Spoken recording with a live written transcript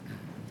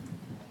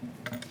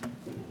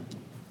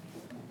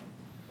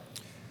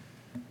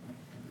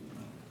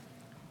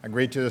I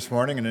greet you this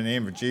morning in the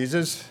name of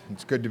Jesus.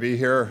 It's good to be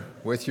here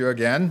with you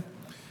again,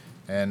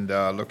 and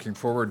looking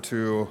forward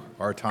to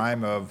our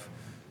time of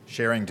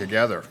sharing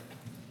together.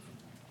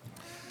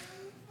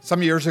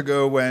 Some years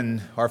ago,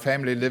 when our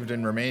family lived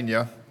in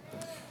Romania,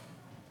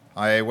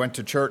 I went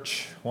to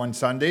church one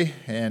Sunday,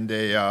 and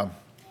a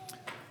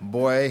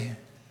boy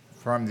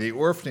from the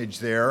orphanage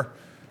there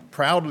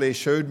proudly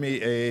showed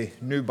me a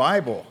new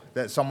Bible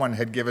that someone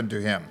had given to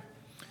him.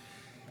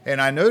 And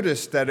I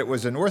noticed that it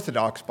was an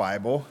Orthodox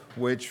Bible,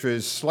 which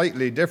was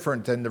slightly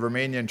different than the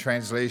Romanian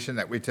translation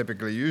that we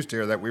typically used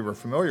here, that we were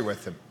familiar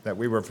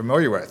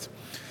with.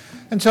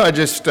 And so I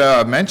just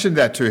mentioned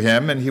that to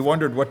him, and he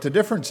wondered what the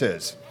difference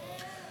is.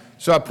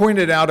 So I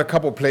pointed out a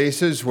couple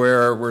places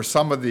where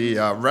some of the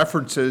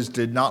references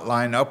did not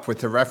line up with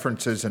the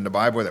references in the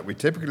Bible that we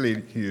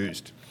typically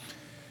used.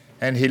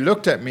 And he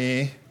looked at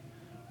me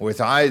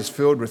with eyes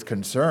filled with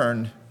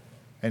concern,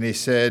 and he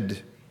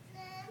said,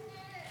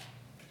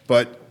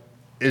 "But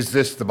is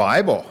this the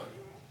Bible?"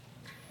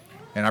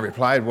 And I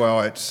replied, "Well,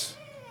 it's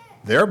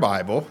their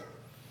Bible."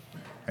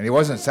 And he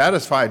wasn't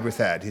satisfied with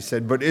that. He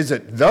said, "But is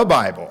it the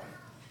Bible?"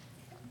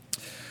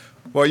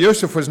 Well,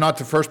 Joseph was not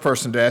the first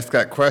person to ask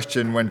that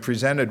question when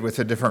presented with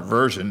a different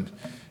version,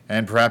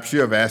 and perhaps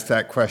you have asked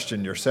that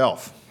question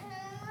yourself.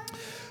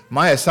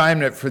 My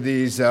assignment for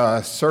these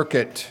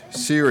circuit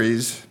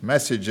series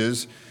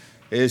messages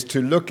is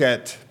to look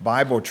at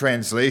Bible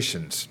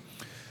translations.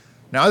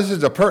 Now, this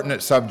is a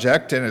pertinent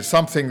subject, and it's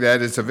something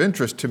that is of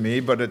interest to me,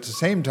 but at the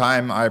same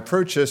time, I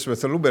approach this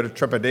with a little bit of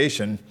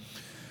trepidation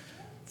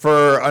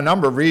for a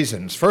number of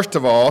reasons. First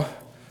of all,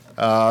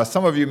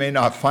 some of you may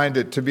not find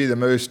it to be the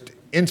most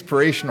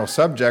inspirational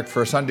subject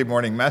for a Sunday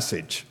morning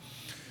message.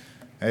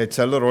 It's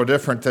a little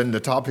different than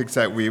the topics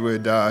that we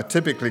would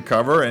typically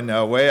cover. In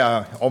a way,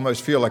 I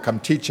almost feel like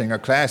I'm teaching a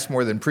class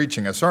more than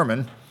preaching a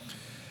sermon,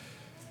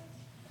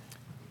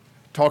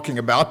 talking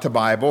about the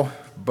Bible,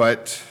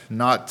 but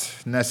not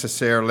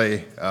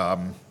necessarily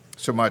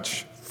so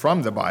much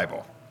from the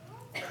Bible.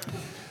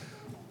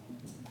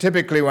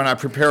 Typically, when I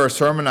prepare a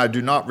sermon, I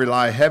do not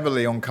rely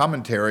heavily on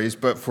commentaries,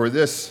 but for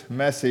this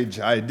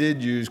message, I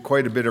did use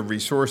quite a bit of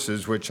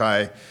resources, which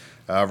I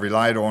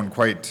relied on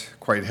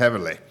quite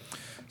heavily.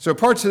 So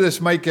parts of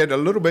this might get a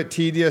little bit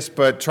tedious,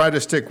 but try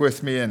to stick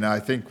with me, and I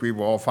think we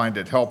will all find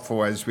it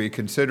helpful as we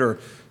consider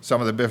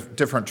some of the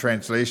different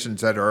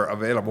translations that are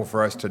available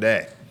for us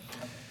today.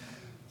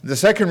 The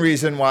second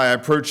reason why I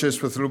approach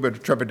this with a little bit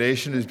of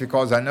trepidation is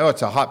because I know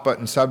it's a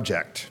hot-button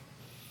subject.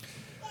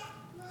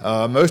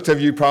 Most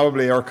of you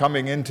probably are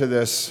coming into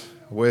this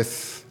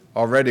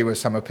already with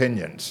some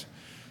opinions.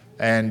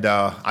 And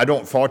I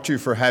don't fault you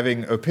for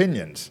having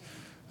opinions.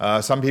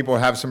 Some people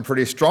have some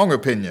pretty strong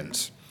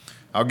opinions.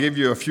 I'll give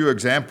you a few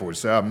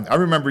examples. I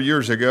remember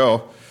years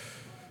ago,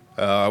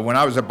 when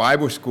I was at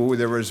Bible school,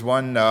 there was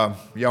one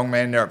young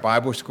man there at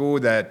Bible school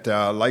that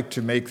liked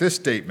to make this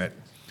statement.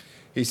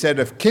 He said,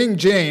 if King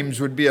James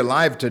would be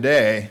alive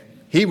today,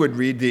 he would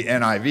read the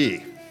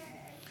NIV.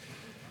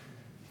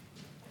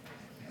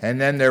 And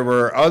then there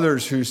were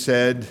others who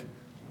said,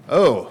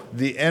 oh,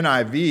 the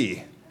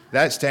NIV,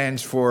 that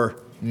stands for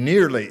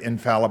nearly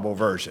infallible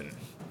version,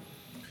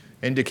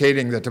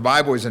 indicating that the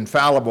Bible is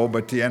infallible,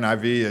 but the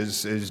NIV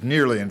is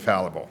nearly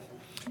infallible.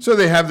 So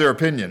they have their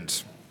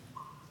opinions.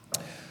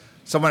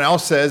 Someone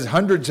else says,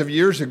 hundreds of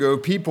years ago,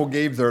 people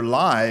gave their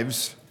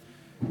lives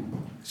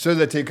so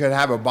that they could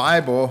have a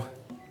Bible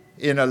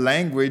in a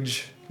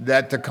language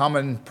that the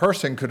common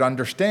person could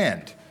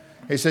understand.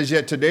 He says,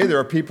 yet today there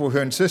are people who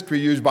insist we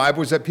use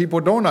Bibles that people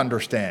don't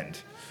understand.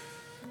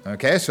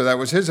 Okay, so that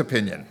was his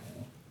opinion.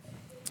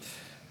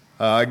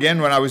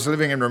 Again, when I was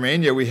living in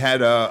Romania, we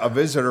had a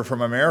visitor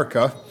from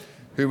America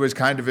who was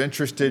kind of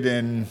interested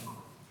in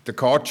the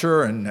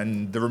culture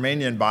and the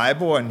Romanian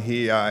Bible, and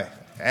he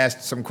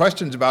asked some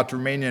questions about the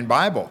Romanian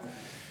Bible.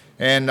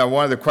 And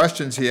one of the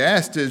questions he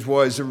asked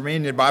was the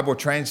Romanian Bible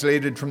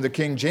translated from the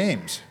King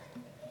James?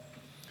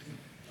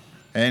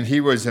 And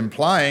he was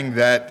implying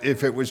that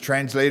if it was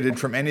translated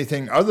from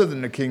anything other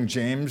than the King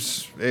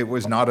James, it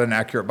was not an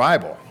accurate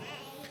Bible.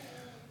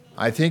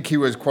 I think he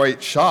was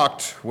quite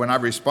shocked when I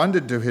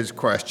responded to his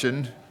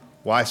question,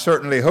 well, I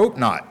certainly hope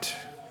not.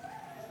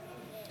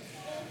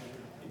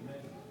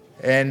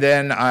 And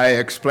then I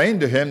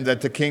explained to him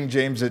that the King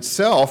James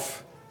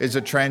itself is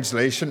a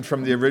translation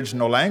from the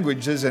original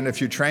languages, and if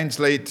you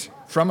translate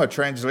from a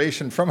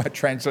translation, from a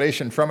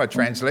translation, from a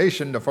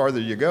translation, the farther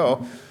you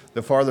go,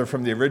 the farther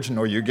from the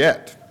original you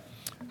get.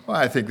 Well,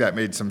 I think that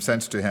made some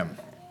sense to him.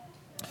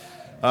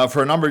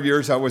 For a number of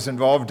years, I was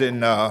involved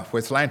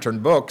with Lantern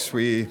Books.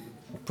 We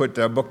put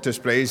book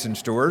displays in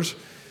stores,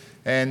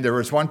 and there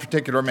was one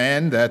particular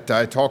man that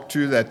I talked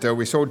to that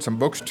we sold some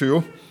books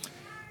to.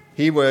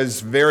 He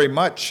was very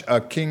much a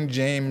King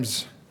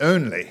James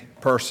only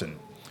person,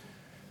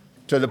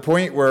 to the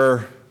point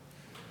where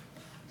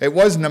it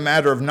wasn't a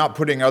matter of not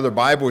putting other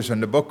Bibles in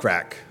the book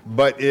rack,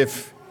 but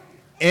if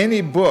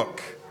any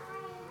book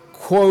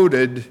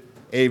quoted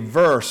a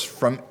verse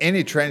from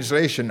any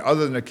translation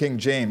other than the King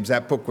James,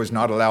 that book was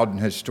not allowed in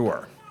his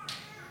store.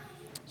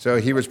 So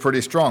he was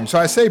pretty strong. So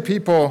I say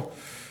people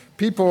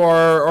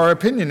are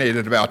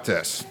opinionated about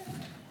this.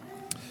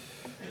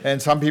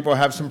 And some people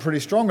have some pretty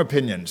strong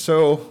opinions.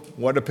 So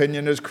what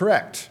opinion is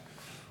correct?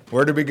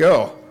 Where do we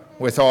go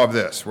with all of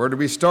this? Where do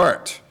we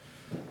start?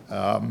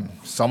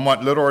 Some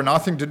want little or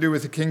nothing to do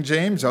with the King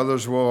James.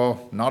 Others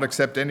will not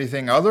accept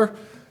anything other.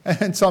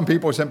 And some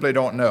people simply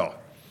don't know.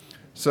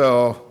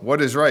 So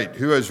what is right?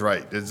 Who is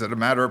right? Is it a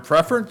matter of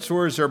preference,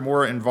 or is there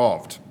more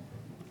involved?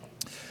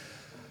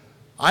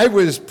 I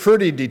was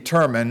pretty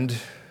determined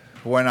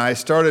when I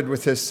started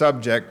with this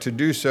subject to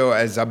do so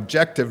as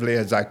objectively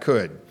as I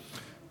could,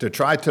 to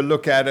try to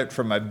look at it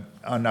from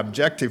an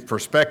objective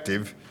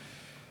perspective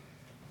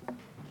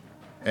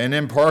and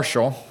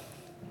impartial.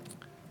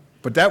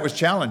 But that was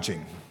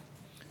challenging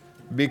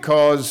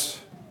because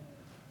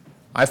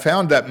I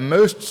found that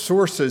most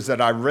sources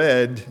that I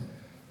read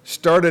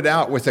started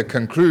out with a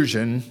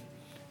conclusion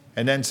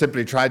and then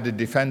simply tried to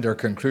defend their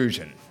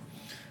conclusion.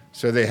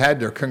 So they had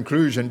their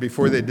conclusion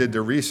before they did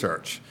their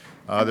research.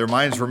 Their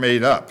minds were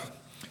made up.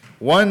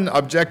 One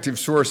objective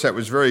source that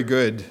was very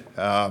good,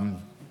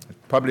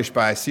 published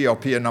by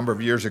CLP a number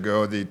of years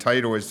ago, the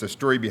title is The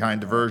Story Behind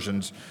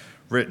Diversions,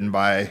 written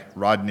by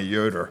Rodney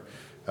Yoder.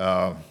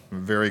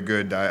 Very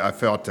good. I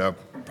felt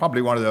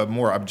probably one of the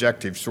more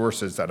objective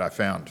sources that I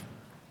found.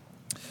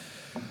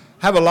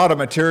 Have a lot of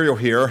material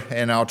here,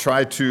 and I'll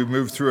try to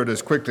move through it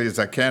as quickly as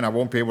I can. I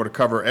won't be able to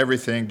cover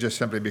everything just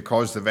simply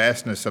because of the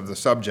vastness of the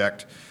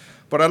subject.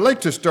 But I'd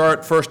like to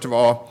start, first of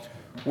all,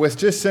 with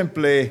just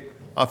simply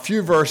a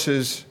few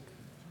verses.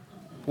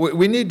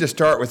 We need to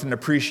start with an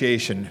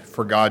appreciation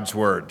for God's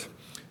Word.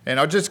 And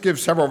I'll just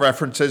give several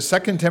references.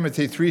 2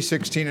 Timothy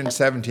 3:16 and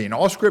 17.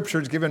 All Scripture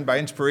is given by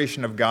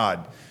inspiration of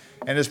God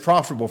and is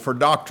profitable for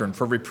doctrine,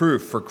 for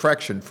reproof, for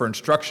correction, for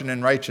instruction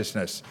in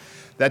righteousness,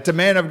 that the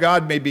man of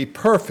God may be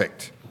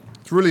perfect,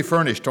 truly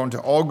furnished unto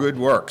all good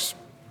works.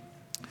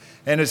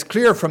 And it's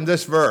clear from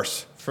this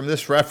verse, from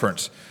this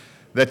reference,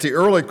 that the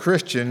early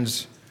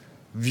Christians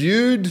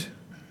viewed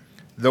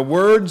the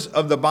words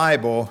of the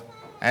Bible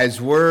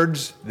as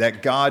words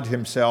that God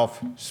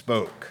himself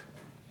spoke.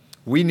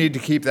 We need to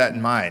keep that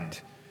in mind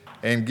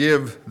and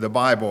give the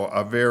Bible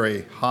a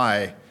very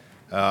high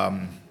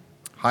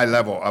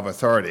level of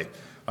authority.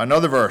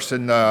 Another verse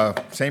in the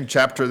same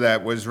chapter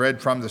that was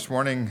read from this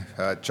morning,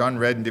 John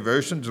read in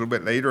devotions a little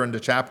bit later in the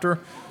chapter.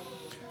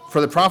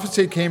 For the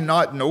prophecy came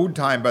not in old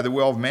time by the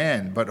will of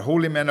man, but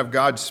holy men of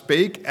God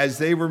spake as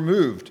they were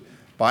moved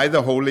by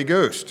the Holy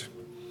Ghost.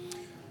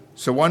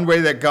 So one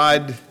way that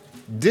God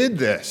did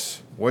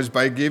this was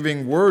by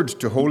giving words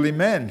to holy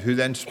men who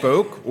then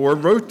spoke or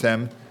wrote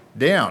them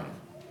down.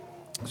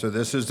 So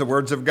this is the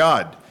words of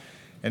God.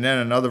 And then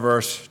another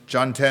verse,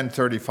 John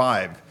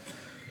 10:35.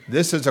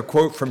 This is a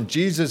quote from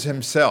Jesus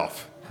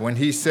himself when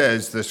he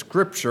says, the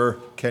Scripture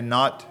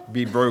cannot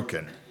be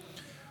broken.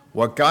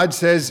 What God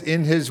says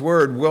in his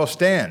word will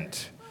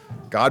stand.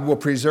 God will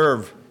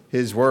preserve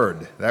his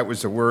word. That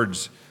was the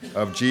words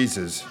of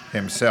Jesus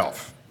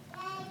himself.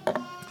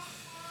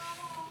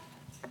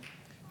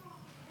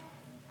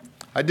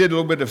 I did a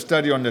little bit of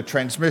study on the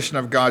transmission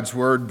of God's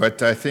word,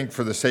 but I think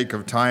for the sake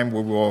of time,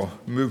 we will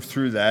move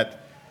through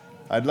that.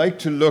 I'd like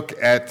to look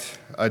at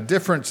a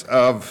difference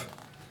of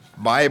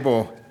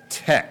Bible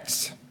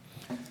texts.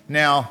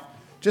 Now,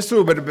 just a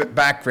little bit of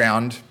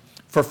background.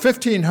 For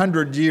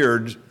 1,500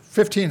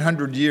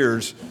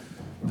 years,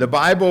 the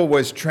Bible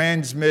was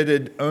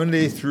transmitted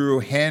only through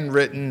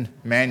handwritten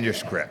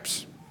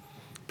manuscripts,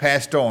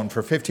 passed on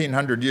for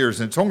 1,500 years.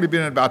 And it's only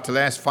been about the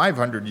last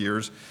 500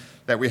 years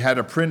that we had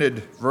a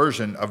printed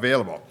version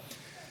available.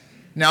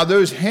 Now,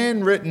 those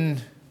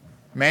handwritten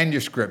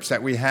manuscripts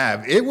that we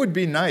have, it would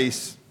be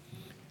nice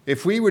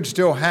if we would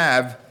still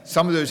have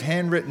some of those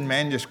handwritten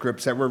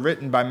manuscripts that were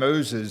written by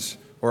Moses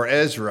or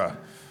Ezra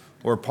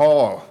or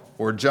Paul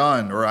or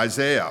John or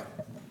Isaiah.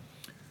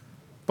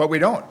 But we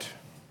don't.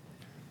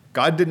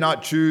 God did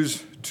not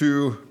choose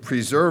to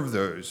preserve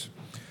those.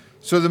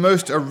 So the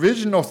most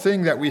original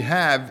thing that we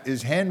have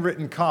is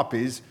handwritten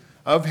copies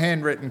of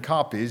handwritten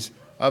copies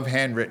of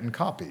handwritten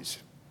copies.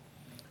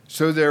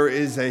 So there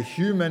is a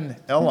human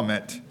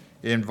element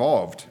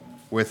involved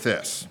with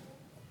this.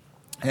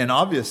 And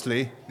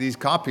obviously, these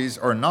copies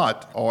are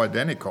not all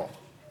identical.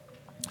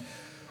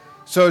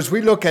 So as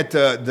we look at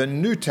the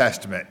New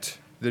Testament,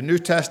 the New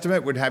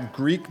Testament would have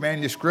Greek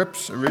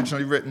manuscripts,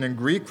 originally written in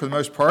Greek for the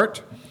most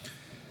part.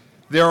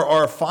 There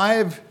are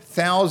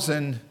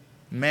 5,000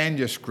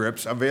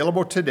 manuscripts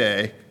available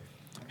today,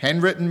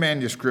 handwritten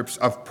manuscripts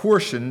of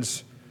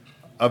portions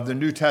of the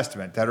New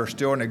Testament that are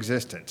still in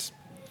existence.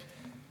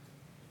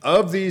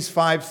 Of these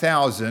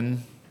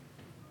 5,000,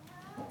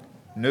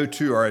 no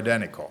two are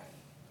identical.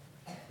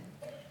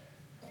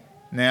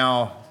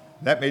 Now,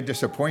 that may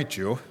disappoint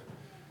you,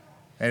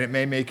 and it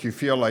may make you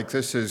feel like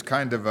this is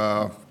kind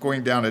of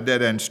going down a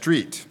dead-end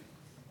street.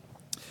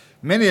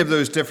 Many of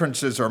those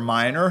differences are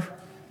minor,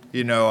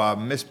 a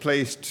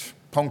misplaced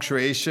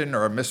punctuation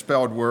or a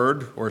misspelled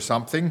word or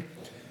something.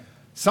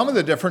 Some of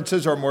the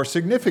differences are more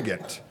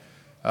significant.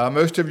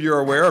 Most of you are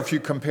aware, if you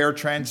compare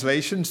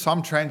translations,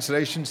 some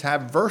translations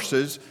have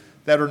verses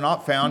that are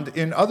not found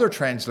in other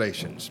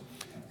translations.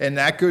 And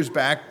that goes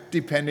back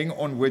depending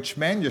on which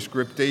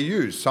manuscript they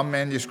use. Some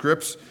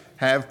manuscripts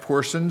have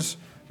portions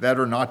that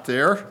are not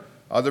there.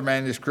 Other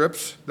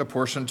manuscripts, the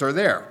portions are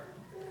there.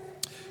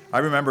 I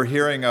remember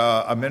hearing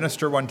a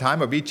minister one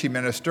time, a Beachy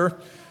minister,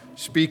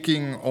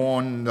 speaking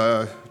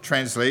on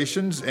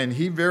translations, and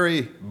he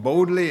very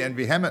boldly and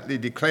vehemently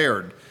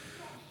declared,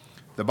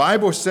 "The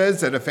Bible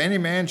says that if any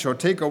man shall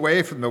take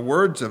away from the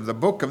words of the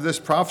book of this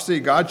prophecy,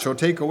 God shall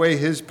take away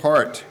his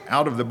part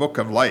out of the book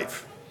of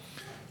life."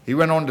 He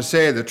went on to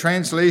say the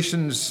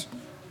translations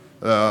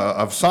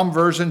of some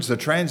versions, the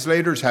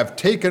translators have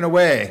taken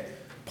away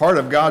part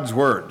of God's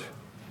word,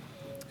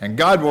 and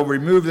God will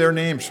remove their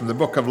names from the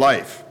book of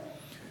life.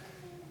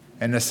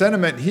 And the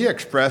sentiment he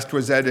expressed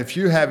was that if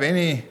you have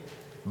any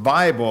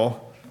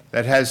Bible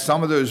that has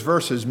some of those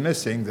verses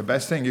missing, the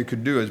best thing you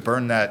could do is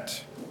burn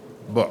that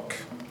book.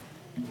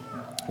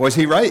 Was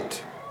he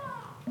right?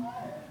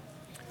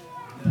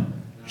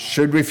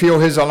 Should we feel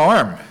his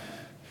alarm?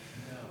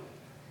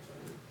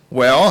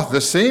 Well,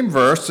 the same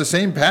verse, the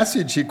same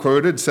passage he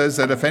quoted says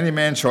that if any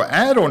man shall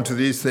add unto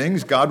these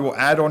things, God will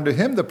add unto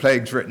him the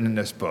plagues written in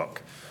this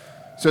book.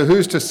 So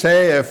who's to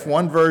say if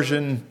one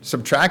version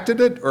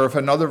subtracted it or if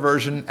another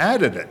version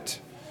added it?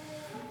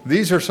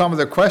 These are some of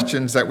the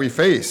questions that we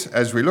face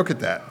as we look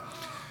at that.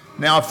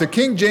 Now, if the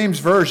King James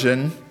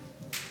Version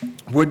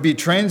would be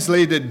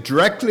translated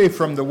directly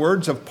from the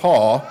words of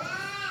Paul,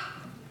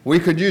 we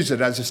could use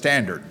it as a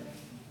standard.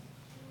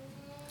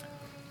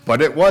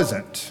 But it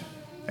wasn't,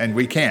 and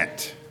we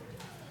can't.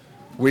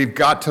 We've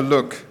got to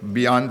look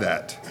beyond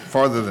that,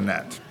 farther than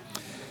that.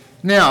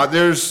 Now,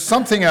 there's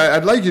something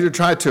I'd like you to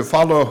try to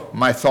follow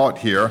my thought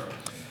here.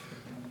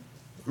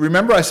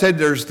 Remember I said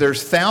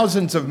there's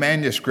thousands of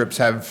manuscripts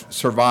have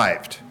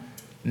survived,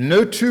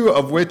 no two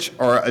of which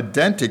are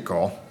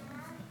identical,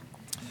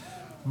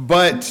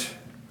 but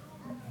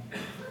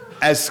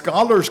as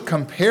scholars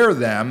compare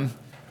them,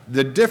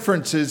 the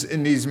differences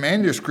in these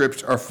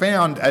manuscripts are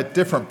found at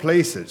different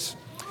places.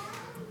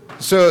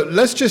 So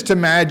let's just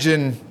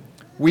imagine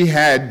we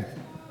had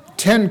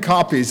 10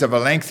 copies of a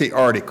lengthy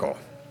article,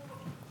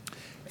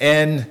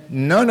 and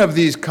none of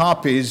these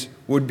copies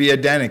would be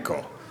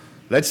identical.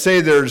 Let's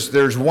say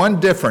there's one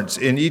difference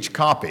in each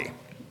copy.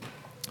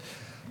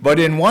 But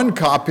in one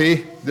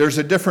copy, there's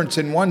a difference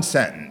in one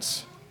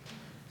sentence.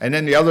 And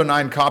in the other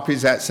 9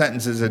 copies, that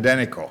sentence is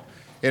identical.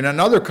 In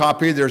another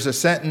copy, there's a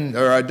sentence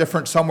or a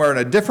difference somewhere in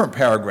a different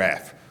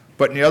paragraph.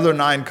 But in the other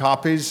 9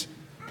 copies,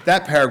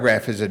 that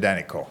paragraph is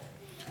identical.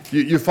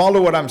 You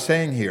follow what I'm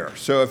saying here.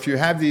 So if you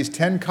have these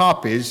 10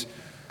 copies,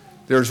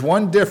 there's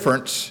one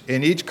difference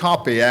in each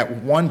copy at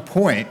one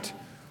point,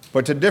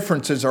 but the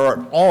differences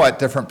are all at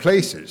different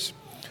places.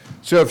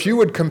 So if you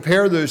would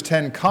compare those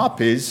 10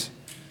 copies,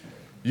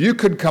 you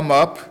could come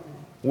up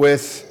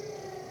with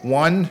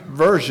one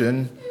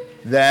version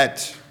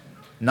that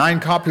 9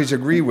 copies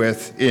agree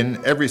with in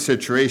every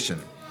situation.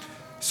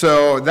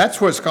 So that's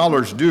what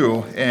scholars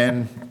do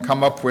and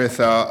come up with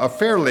a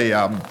fairly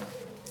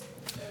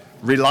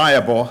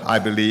reliable, I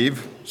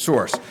believe,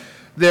 source.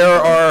 There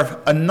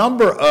are a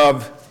number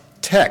of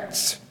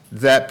texts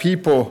that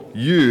people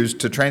use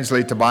to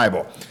translate the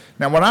Bible.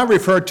 Now, when I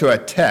refer to a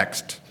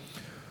text,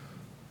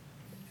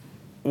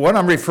 what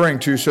I'm referring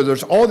to, so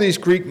there's all these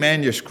Greek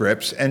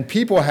manuscripts, and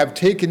people have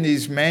taken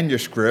these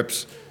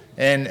manuscripts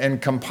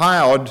and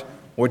compiled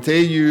what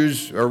they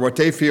use or what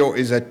they feel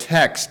is a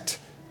text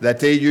that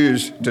they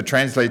use to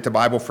translate the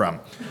Bible from.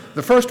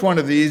 The first one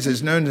of these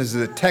is known as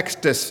the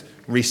Textus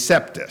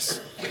Receptus,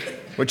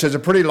 which is a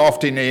pretty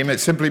lofty name. It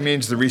simply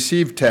means the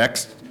received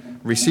text.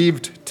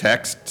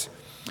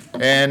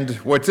 And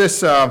what this,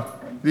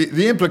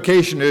 the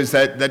implication is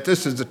that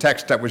this is the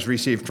text that was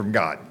received from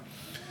God.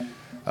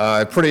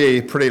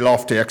 Pretty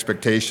lofty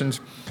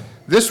expectations.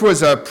 This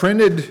was a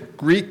printed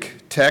Greek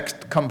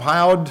text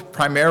compiled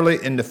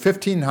primarily in the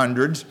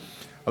 1500s.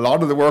 A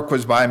lot of the work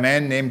was by a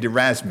man named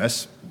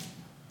Erasmus.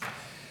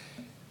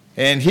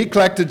 And he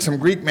collected some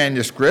Greek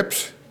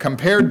manuscripts,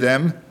 compared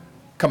them,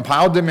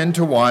 compiled them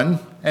into one,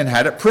 and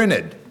had it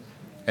printed.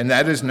 And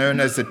that is known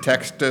as the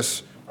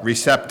Textus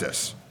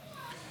Receptus.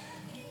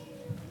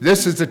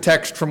 This is the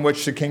text from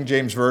which the King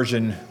James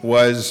Version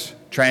was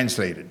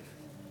translated.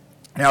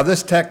 Now,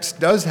 this text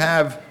does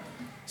have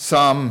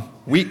some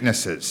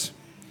weaknesses.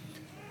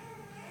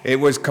 It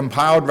was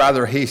compiled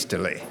rather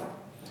hastily.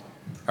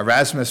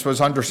 Erasmus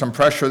was under some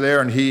pressure there,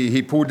 and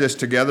he pulled this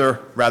together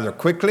rather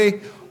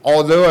quickly,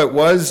 although it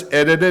was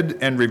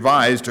edited and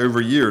revised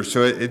over years,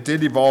 so it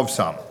did evolve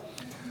some.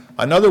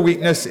 Another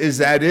weakness is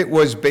that it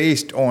was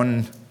based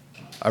on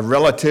a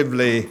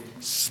relatively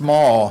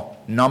small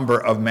number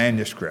of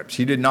manuscripts.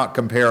 He did not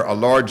compare a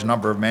large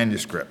number of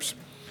manuscripts.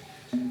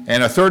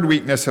 And a third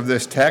weakness of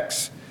this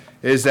text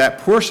is that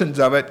portions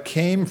of it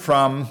came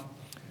from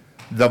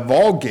the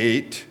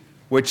Vulgate,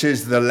 which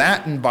is the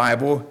Latin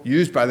Bible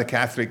used by the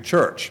Catholic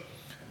Church.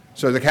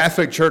 So the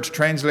Catholic Church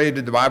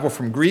translated the Bible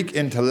from Greek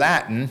into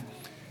Latin,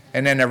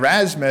 And then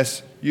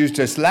Erasmus used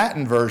this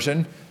Latin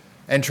version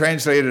and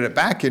translated it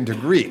back into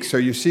Greek. So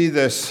you see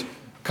this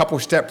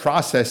couple-step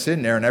process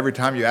in there, and every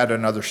time you add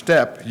another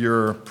step,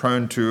 you're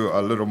prone to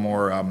a little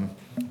more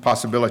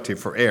possibility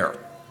for error.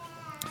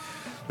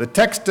 The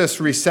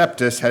Textus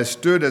Receptus has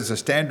stood as a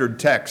standard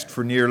text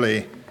for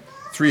nearly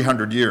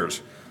 300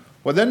 years.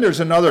 Well, then there's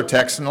another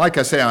text, and like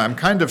I say, I'm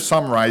kind of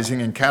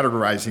summarizing and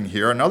categorizing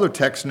here, another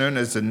text known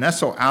as the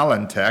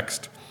Nestle-Aland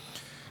text,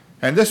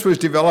 and this was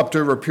developed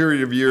over a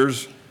period of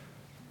years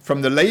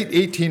from the late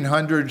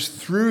 1800s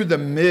through the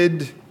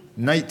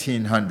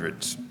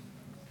mid-1900s.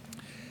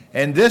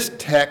 And this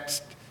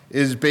text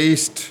is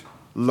based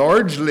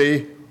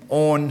largely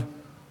on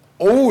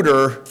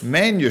older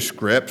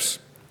manuscripts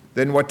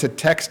than what the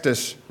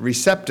Textus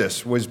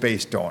Receptus was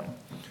based on.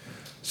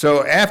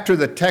 So after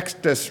the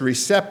Textus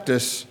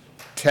Receptus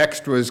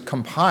text was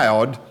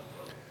compiled,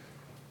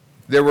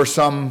 there were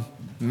some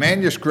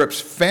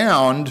manuscripts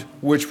found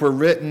which were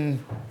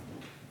written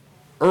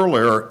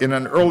earlier, in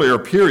an earlier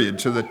period,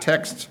 so the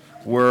texts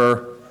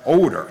were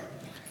older.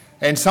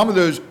 And some of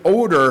those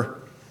older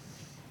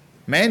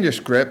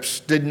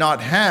manuscripts did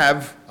not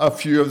have a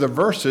few of the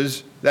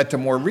verses that the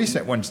more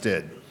recent ones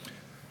did.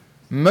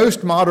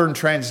 Most modern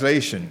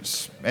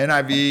translations,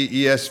 NIV,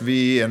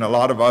 ESV, and a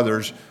lot of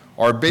others,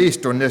 are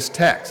based on this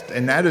text,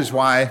 and that is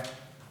why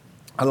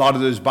a lot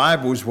of those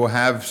Bibles will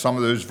have some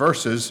of those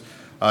verses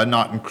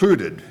not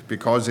included,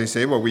 because they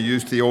say, well, we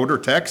used the older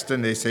text,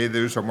 and they say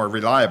those are more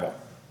reliable.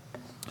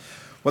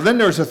 Well, then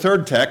there's a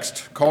third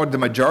text called the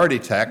majority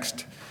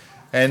text,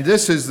 and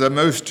this is the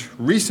most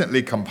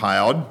recently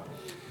compiled.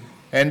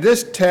 And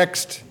this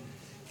text,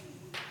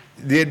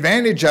 the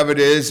advantage of it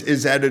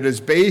is that it is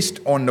based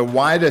on the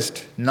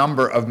widest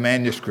number of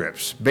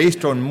manuscripts,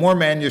 based on more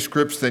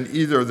manuscripts than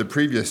either of the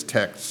previous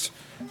texts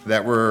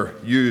that were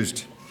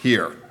used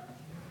here.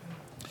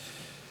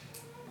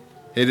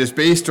 It is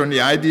based on the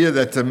idea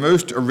that the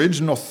most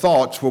original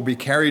thoughts will be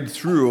carried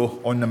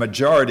through on the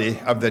majority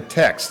of the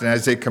text. And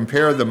as they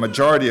compare the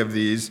majority of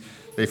these,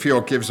 they feel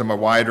it gives them a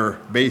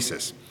wider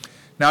basis.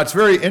 Now, it's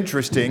very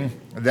interesting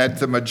that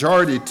the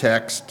majority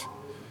text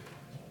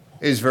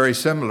is very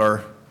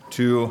similar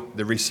to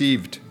the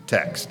received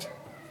text.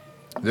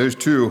 Those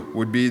two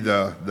would be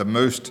the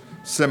most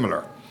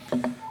similar.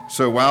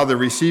 So while the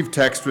received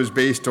text was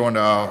based on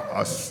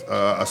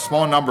a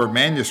small number of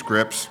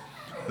manuscripts,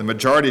 the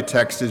majority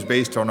text is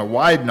based on a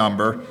wide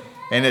number,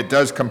 and it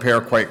does compare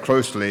quite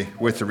closely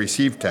with the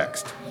received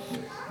text.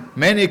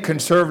 Many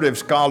conservative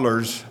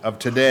scholars of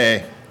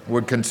today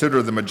would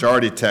consider the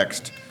majority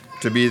text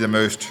to be the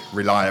most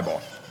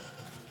reliable.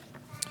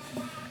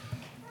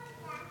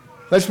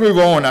 Let's move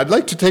on. I'd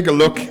like to take a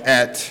look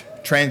at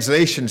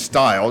translation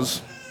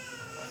styles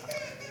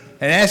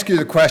and ask you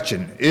the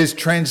question, is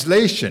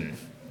translation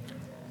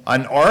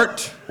an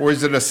art or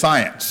is it a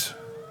science?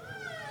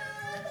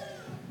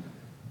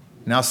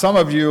 Now, some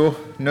of you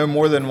know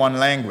more than one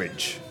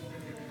language.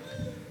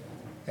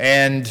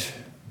 And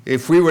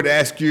if we would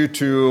ask you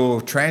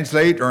to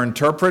translate or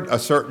interpret a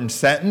certain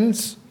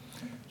sentence,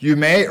 you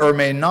may or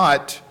may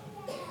not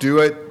do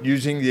it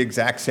using the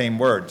exact same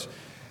words.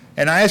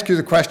 And I ask you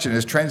the question,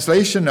 is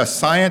translation a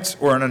science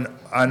or an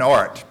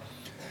art?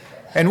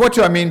 And what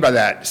do I mean by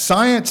that?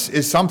 Science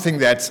is something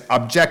that's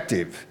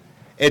objective,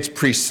 it's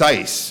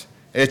precise,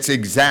 it's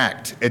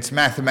exact, it's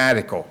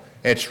mathematical,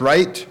 it's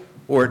right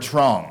or it's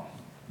wrong.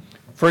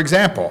 For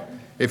example,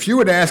 if you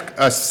would ask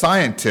a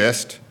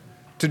scientist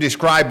to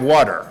describe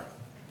water,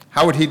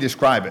 how would he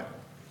describe it?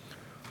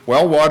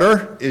 Well,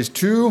 water is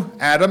 2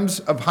 atoms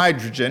of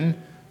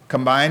hydrogen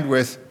combined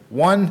with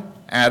 1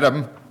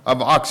 atom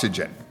of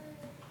oxygen.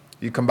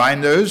 You combine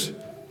those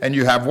and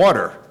you have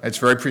water. It's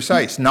very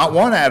precise. Not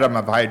 1 atom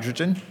of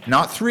hydrogen,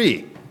 not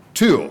 3,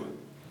 2,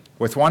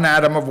 with 1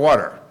 atom of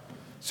water.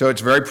 So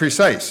it's very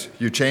precise.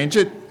 You change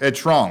it,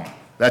 it's wrong.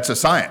 That's a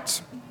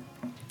science.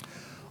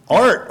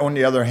 Art, on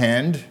the other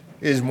hand,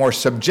 is more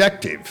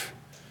subjective.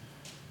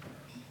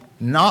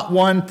 Not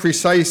one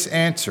precise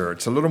answer.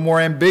 It's a little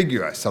more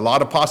ambiguous, a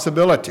lot of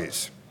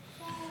possibilities.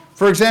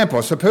 For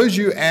example, suppose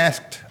you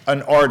asked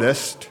an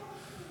artist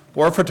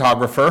or a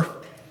photographer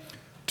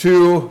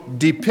to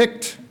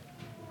depict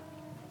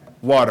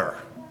water,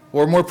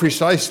 or more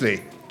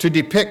precisely, to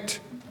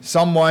depict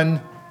someone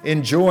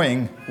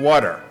enjoying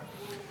water.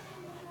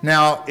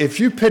 Now, if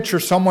you picture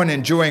someone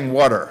enjoying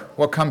water,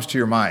 what comes to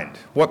your mind?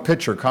 What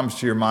picture comes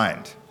to your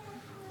mind?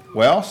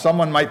 Well,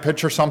 someone might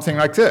picture something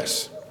like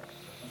this.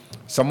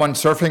 Someone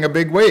surfing a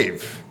big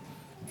wave.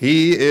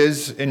 He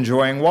is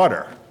enjoying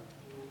water.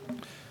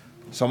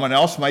 Someone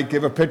else might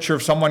give a picture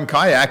of someone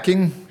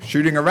kayaking,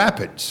 shooting a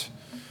rapids.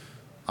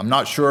 I'm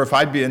not sure if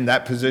I'd be in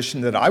that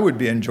position that I would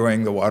be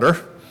enjoying the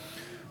water,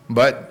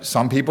 but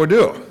some people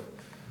do.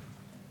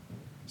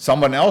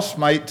 Someone else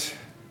might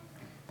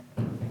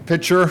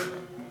picture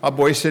a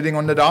boy sitting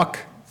on the dock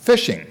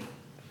fishing.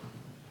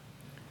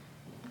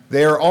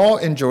 They are all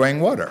enjoying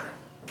water.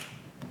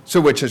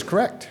 So which is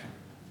correct?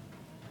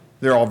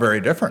 They're all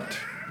very different.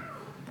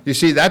 You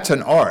see, that's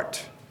an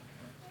art.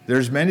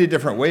 There's many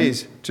different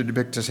ways to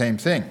depict the same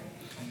thing.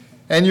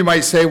 And you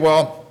might say,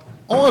 well,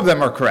 all of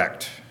them are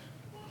correct.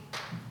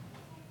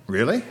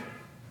 Really?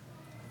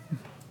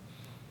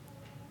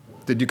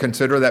 Did you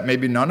consider that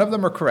maybe none of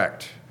them are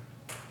correct?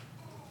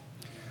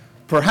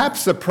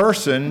 Perhaps the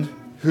person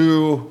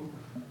who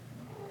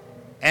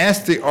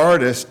asked the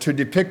artist to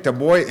depict a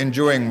boy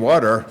enjoying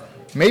water,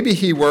 maybe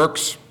he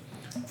works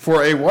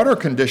for a water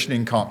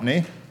conditioning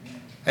company,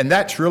 and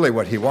that's really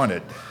what he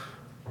wanted,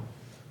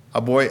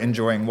 a boy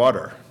enjoying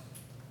water.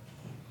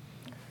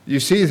 You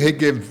see, they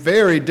give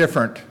very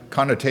different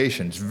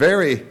connotations,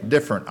 very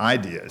different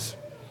ideas.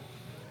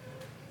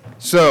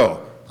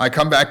 So, I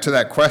come back to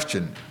that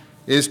question.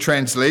 Is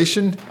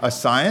translation a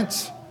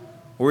science,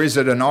 or is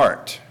it an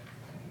art?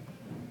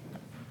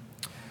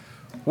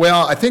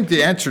 Well, I think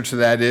the answer to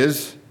that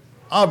is,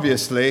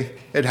 obviously,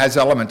 it has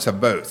elements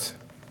of both.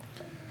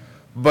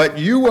 But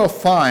you will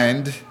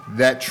find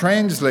that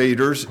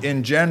translators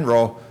in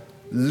general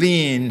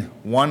lean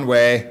one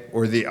way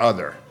or the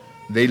other.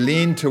 They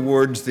lean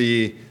towards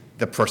the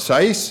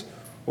precise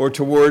or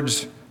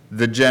towards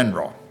the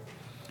general.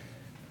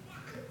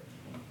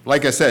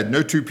 Like I said,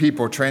 no two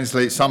people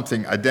translate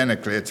something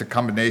identically. It's a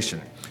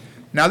combination.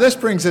 Now, this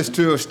brings us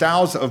to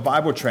styles of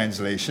Bible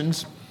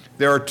translations.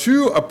 There are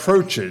two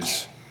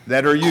approaches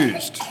that are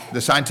used,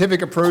 the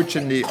scientific approach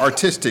and the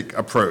artistic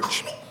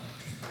approach.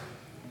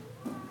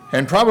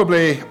 And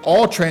probably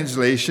all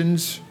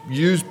translations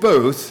use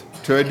both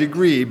to a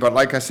degree, but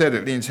like I said,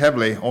 it leans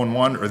heavily on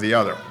one or the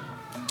other.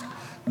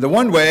 The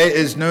one way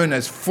is known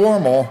as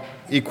formal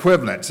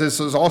equivalence. This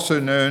is also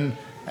known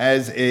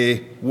as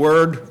a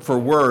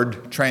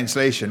word-for-word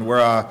translation,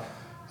 where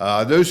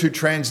those who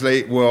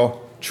translate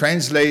will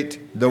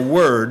translate the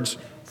words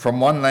from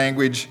one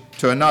language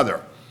to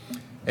another.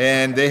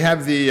 And they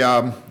have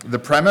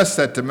the premise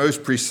that the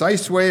most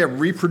precise way of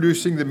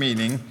reproducing the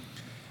meaning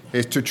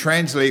is to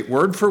translate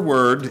word for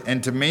word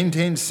and to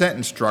maintain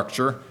sentence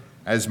structure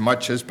as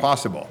much as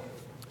possible.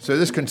 So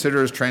this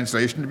considers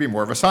translation to be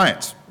more of a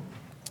science.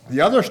 The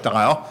other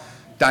style,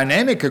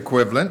 dynamic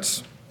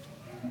equivalence,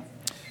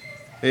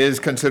 is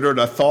considered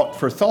a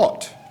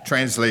thought-for-thought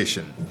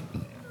translation.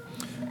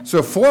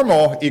 So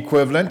formal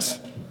equivalence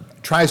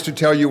tries to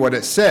tell you what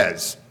it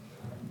says.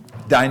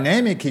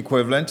 Dynamic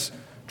equivalence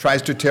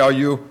tries to tell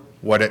you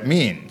what it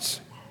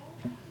means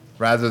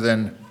rather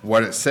than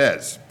what it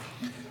says.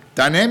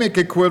 Dynamic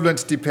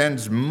equivalence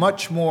depends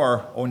much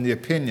more on the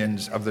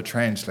opinions of the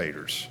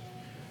translators.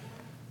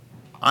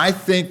 I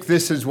think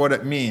this is what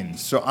it means,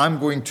 so I'm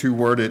going to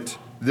word it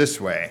this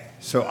way.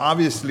 So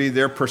obviously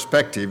their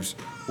perspectives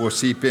will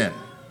seep in.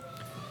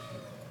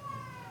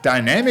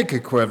 Dynamic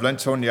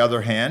equivalence, on the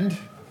other hand,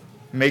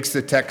 makes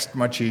the text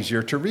much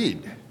easier to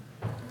read.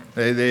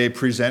 They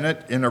present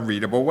it in a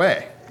readable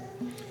way.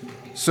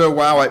 So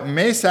while it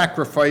may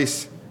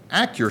sacrifice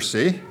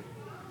accuracy,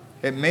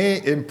 it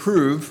may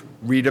improve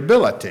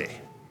readability.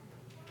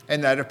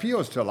 And that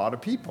appeals to a lot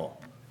of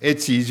people.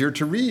 It's easier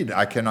to read.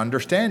 I can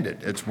understand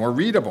it. It's more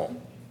readable.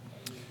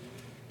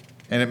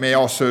 And it may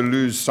also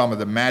lose some of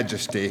the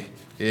majesty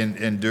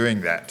in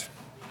doing that.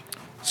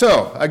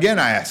 So, again,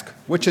 I ask,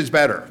 which is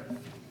better?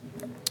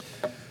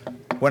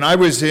 When I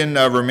was in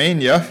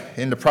Romania,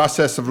 in the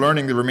process of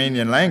learning the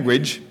Romanian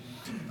language,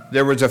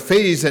 there was a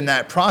phase in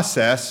that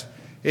process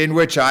in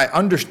which I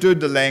understood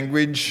the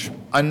language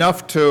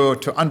enough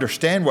to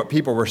understand what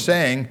people were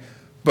saying,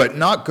 but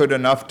not good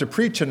enough to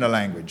preach in the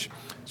language.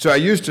 So I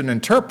used an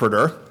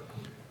interpreter,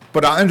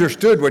 but I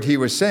understood what he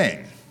was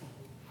saying,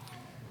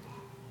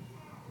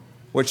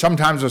 which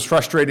sometimes was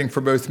frustrating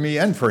for both me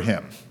and for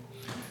him,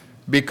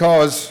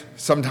 because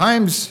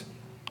sometimes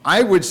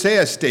I would say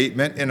a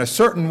statement in a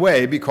certain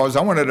way because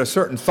I wanted a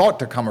certain thought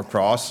to come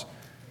across,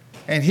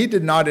 and he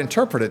did not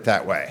interpret it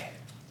that way.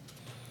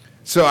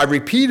 So I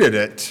repeated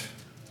it,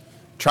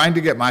 trying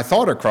to get my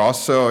thought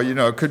across, so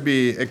it could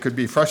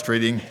be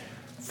frustrating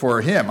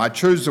for him. I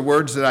chose the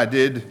words that I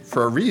did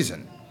for a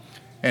reason.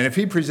 And if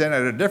he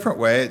presented it a different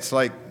way, it's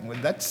like, well,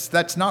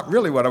 that's not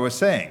really what I was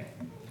saying.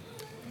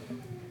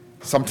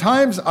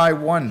 Sometimes I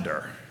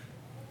wonder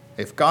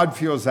if God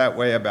feels that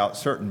way about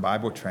certain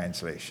Bible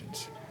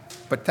translations.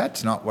 But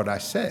that's not what I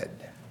said.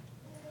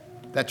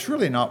 That's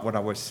really not what I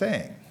was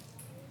saying.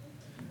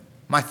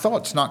 My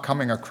thought's not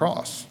coming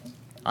across.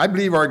 I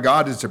believe our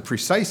God is a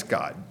precise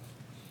God.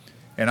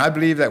 And I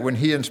believe that when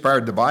he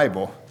inspired the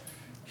Bible,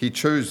 he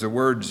chose the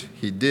words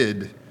he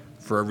did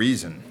for a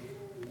reason.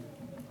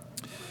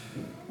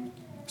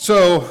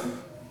 So,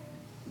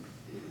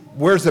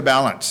 where's the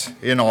balance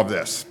in all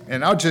this?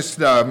 And I'll just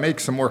make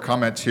some more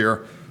comments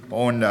here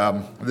on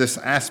this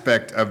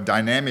aspect of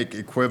dynamic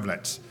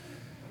equivalence.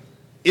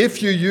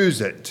 If you use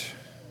it,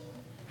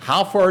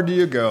 how far do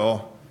you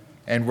go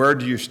and where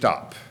do you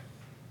stop?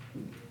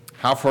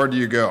 How far do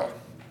you go?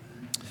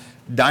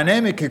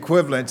 Dynamic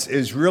equivalence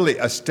is really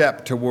a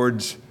step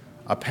towards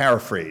a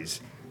paraphrase.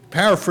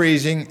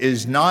 Paraphrasing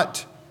is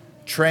not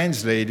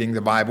translating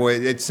the Bible,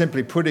 it's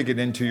simply putting it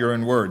into your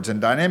own words.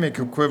 And dynamic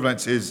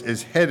equivalence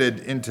is headed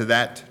into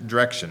that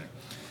direction.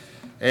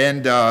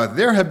 And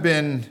there have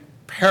been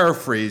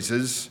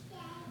paraphrases,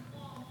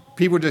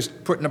 people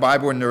just putting the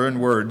Bible in their own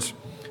words,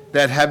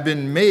 that have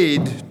been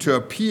made to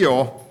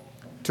appeal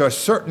to a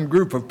certain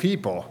group of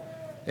people,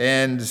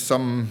 and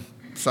some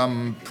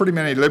pretty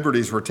many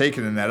liberties were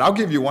taken in that. I'll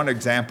give you one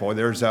example.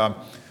 There's a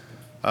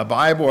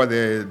Bible,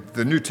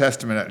 the New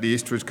Testament at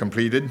least, was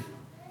completed,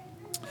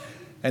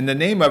 and the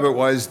name of it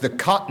was the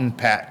Cotton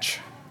Patch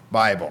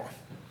Bible.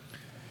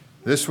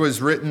 This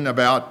was written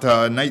about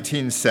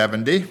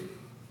 1970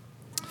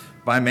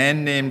 by a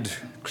man named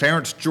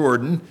Clarence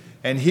Jordan,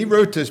 and he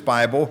wrote this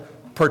Bible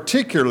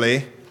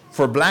particularly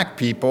for black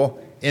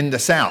people in the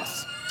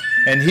South.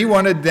 And he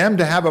wanted them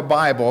to have a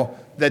Bible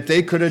that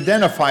they could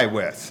identify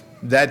with,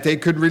 that they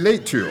could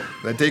relate to,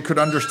 that they could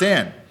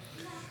understand.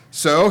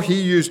 So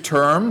he used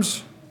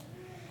terms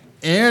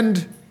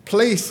and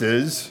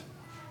places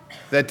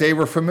that they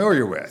were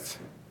familiar with.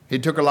 He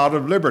took a lot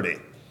of liberty.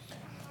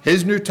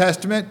 His New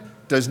Testament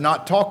does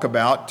not talk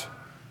about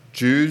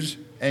Jews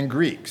and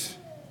Greeks.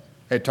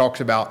 It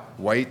talks about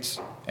whites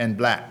and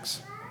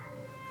blacks.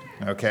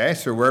 Okay,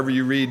 so wherever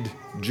you read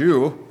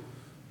Jew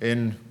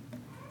in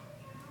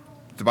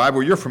the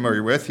Bible you're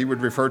familiar with, he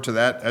would refer to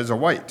that as a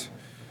white.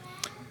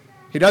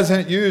 He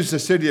doesn't use the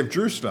city of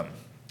Jerusalem.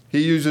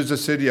 He uses the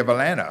city of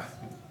Atlanta.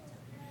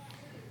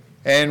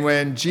 And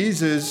when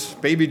Jesus,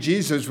 baby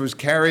Jesus, was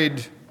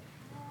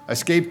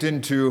escaped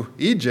into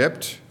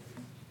Egypt,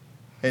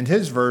 in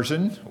his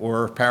version,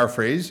 or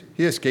paraphrase,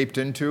 he escaped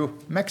into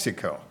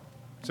Mexico.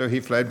 So he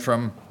fled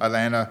from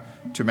Atlanta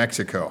to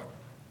Mexico.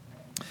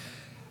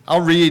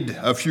 I'll read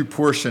a few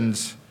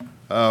portions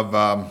of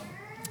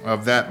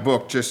that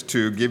book just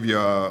to give you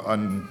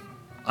an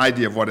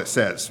idea of what it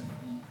says.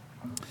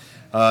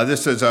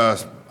 This is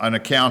an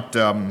account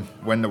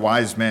when the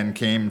wise men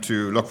came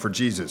to look for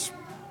Jesus.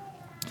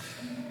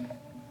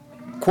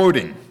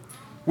 Quoting,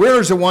 "Where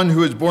is the one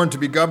who is born to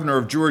be governor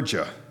of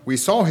Georgia? We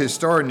saw his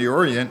star in the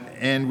Orient,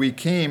 and we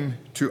came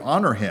to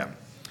honor him."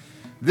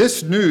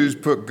 This news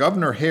put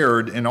Governor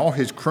Herod and all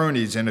his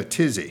cronies in a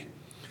tizzy.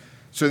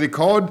 So they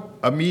called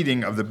a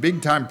meeting of the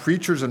big-time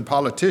preachers and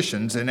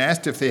politicians and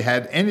asked if they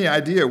had any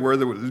idea where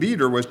the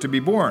leader was to be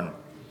born.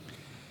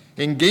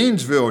 "In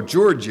Gainesville,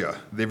 Georgia,"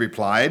 they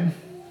replied.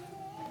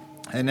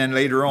 And then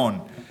later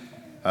on,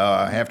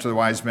 after the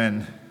wise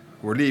men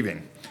were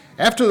leaving.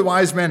 "After the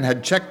wise men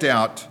had checked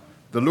out,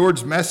 the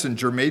Lord's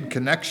messenger made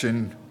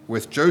connection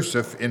with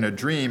Joseph in a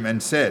dream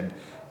and said,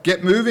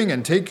 'Get moving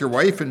and take your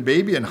wife and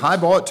baby and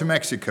highball it to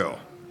Mexico.'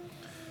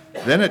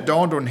 Then it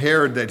dawned on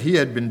Herod that he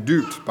had been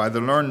duped by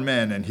the learned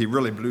men, and he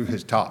really blew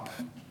his top."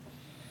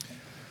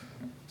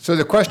 So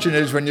the question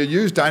is, when you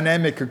use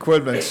dynamic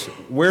equivalence,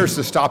 where's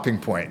the stopping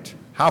point?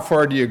 How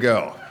far do you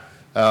go?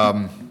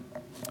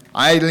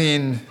 I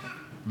lean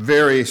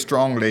very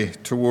strongly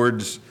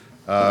towards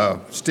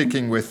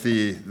sticking with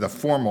the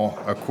formal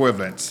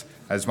equivalence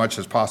as much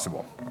as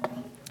possible.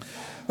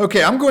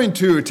 Okay, I'm going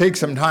to take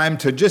some time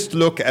to just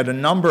look at a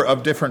number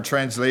of different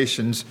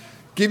translations,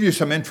 give you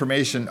some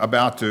information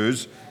about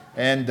those,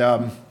 and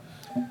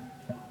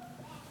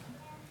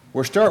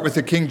we'll start with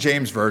the King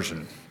James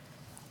Version.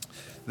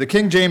 The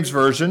King James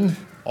Version,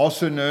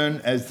 also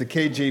known as the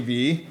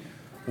KJV,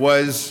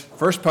 was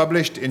first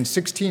published in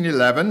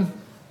 1611,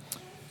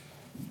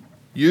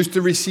 used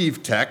to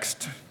receive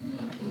text,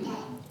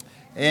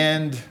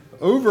 and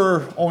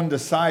over on the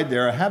side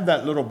there, I have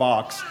that little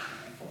box.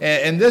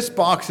 And this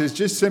box is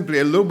just simply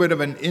a little bit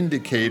of an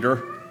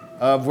indicator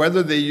of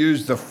whether they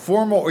use the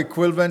formal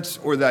equivalence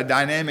or the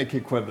dynamic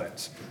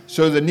equivalence.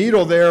 So the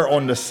needle there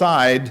on the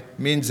side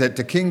means that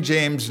the King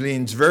James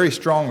leans very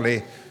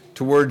strongly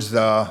towards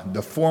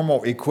the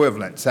formal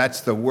equivalence. That's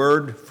the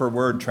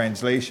word-for-word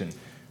translation.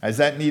 As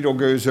that needle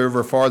goes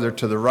over farther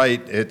to the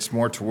right, it's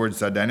more towards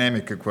the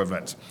dynamic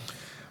equivalence.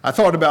 I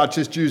thought about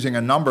just using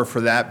a number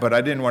for that, but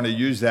I didn't want to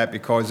use that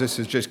because this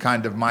is just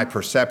kind of my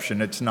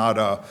perception. It's not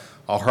a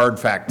hard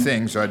fact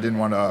thing, so I didn't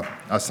want to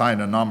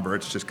assign a number.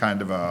 It's just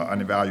kind of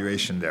an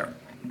evaluation there.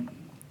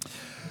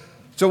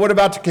 So what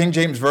about the King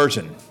James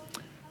Version?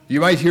 You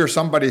might hear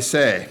somebody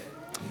say,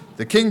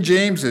 "The King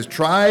James is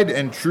tried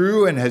and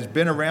true and has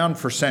been around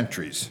for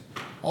centuries.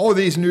 All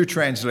these new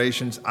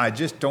translations, I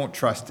just don't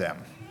trust them."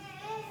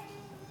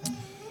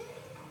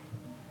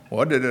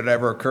 Well, did it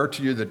ever occur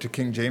to you that the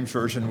King James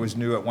Version was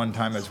new at one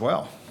time as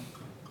well?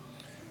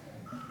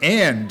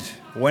 And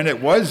when it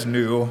was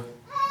new,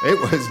 it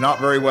was not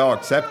very well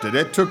accepted.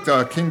 It took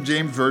the King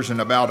James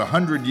Version about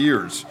 100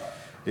 years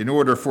in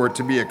order for it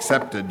to be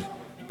accepted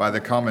by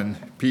the common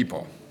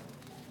people.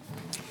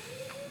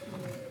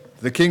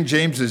 The King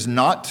James is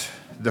not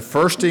the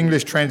first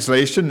English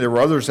translation. There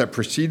were others that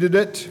preceded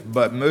it,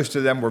 but most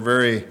of them were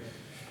very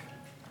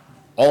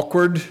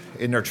awkward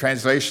in their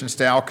translation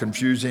style,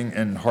 confusing,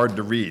 and hard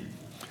to read.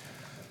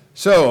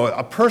 So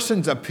a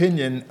person's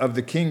opinion of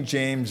the King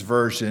James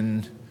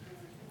Version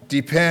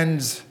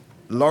depends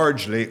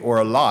largely or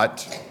a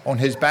lot on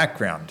his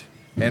background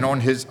and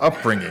on his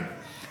upbringing.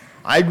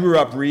 I grew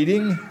up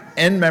reading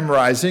and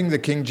memorizing the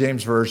King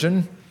James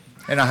Version,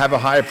 and I have a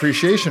high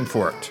appreciation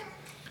for it.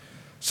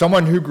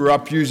 Someone who grew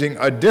up using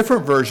a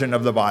different version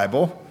of the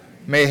Bible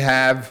may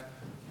have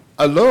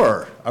a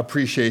lower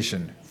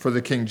appreciation for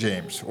the King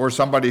James, or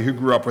somebody who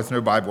grew up with no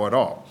Bible at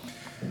all.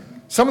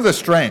 Some of the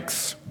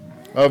strengths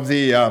of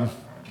the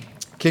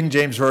King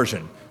James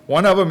Version.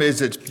 One of them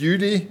is its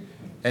beauty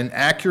and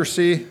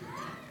accuracy,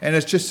 and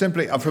it's just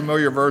simply a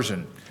familiar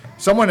version.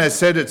 Someone has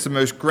said it's the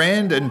most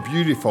grand and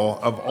beautiful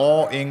of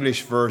all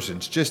English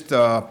versions, just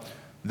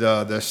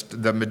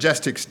the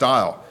majestic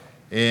style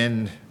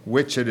in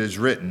which it is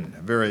written,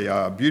 a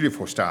very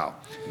beautiful style.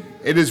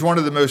 It is one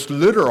of the most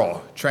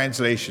literal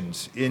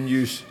translations in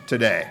use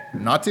today.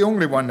 Not the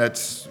only one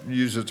that's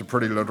used as a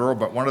pretty literal,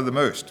 but one of the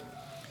most.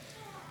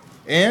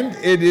 And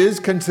it is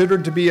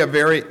considered to be a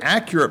very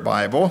accurate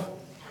Bible,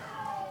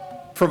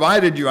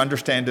 provided you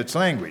understand its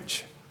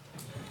language.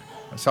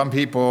 Some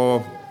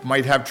people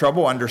might have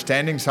trouble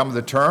understanding some of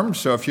the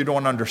terms, so if you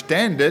don't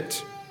understand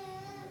it,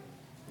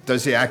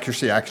 does the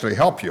accuracy actually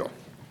help you?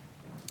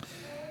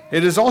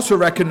 It is also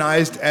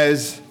recognized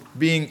as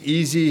being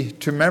easy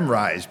to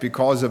memorize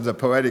because of the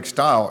poetic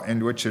style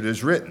in which it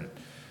is written.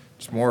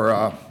 It's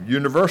more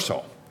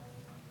universal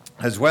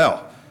as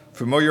well.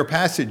 Familiar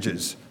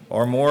passages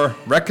are more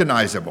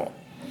recognizable.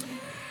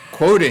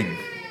 Quoting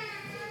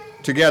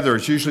together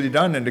is usually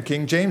done in the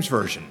King James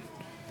Version.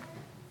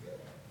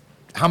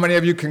 How many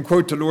of you can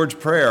quote the Lord's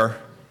Prayer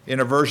in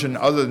a version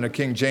other than the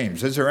King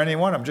James? Is there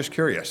anyone? I'm just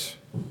curious.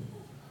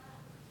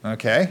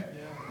 Okay.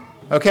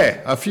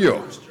 Okay, a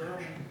few.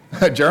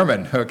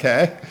 German,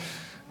 okay.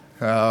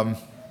 Probably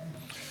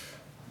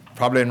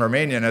in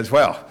Romanian as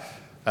well.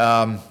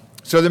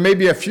 So there may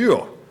be a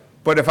few,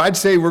 but if I'd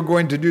say we're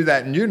going to do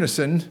that in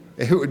unison,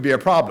 it would be a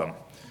problem.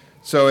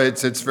 So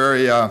it's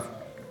very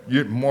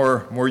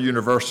more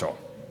universal.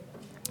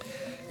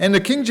 And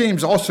the King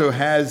James also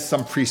has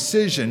some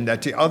precision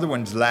that the other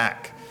ones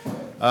lack.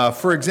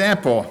 For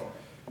example,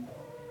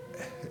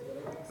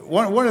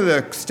 one of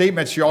the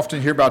statements you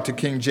often hear about the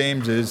King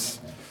James is,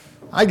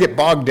 I get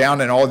bogged down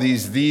in all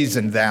these these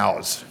and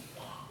thous.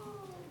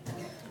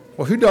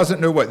 Well, who doesn't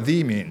know what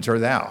thee means, or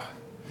thou?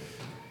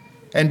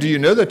 And do you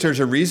know that there's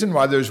a reason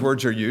why those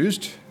words are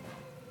used?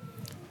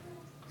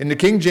 In the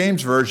King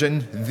James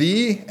Version,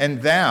 thee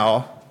and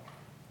thou,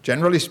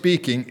 generally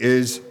speaking,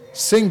 is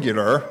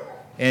singular,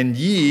 and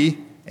ye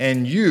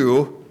and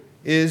you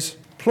is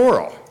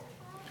plural.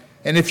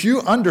 And if you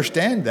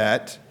understand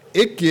that,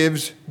 it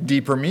gives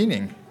deeper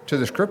meaning to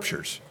the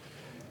Scriptures.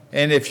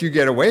 And if you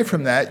get away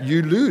from that,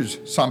 you lose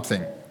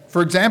something.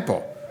 For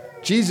example,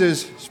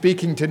 Jesus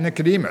speaking to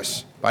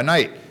Nicodemus by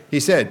night,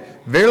 he said,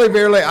 Verily,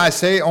 verily, I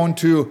say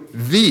unto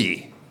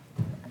thee,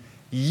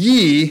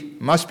 ye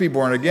must be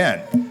born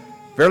again.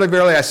 Verily,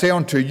 verily, I say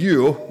unto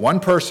you, one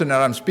person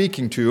that I'm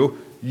speaking to,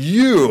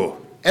 you,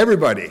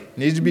 everybody,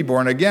 needs to be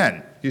born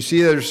again. You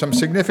see there's some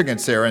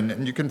significance there,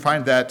 and you can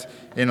find that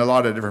in a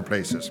lot of different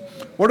places.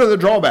 What are the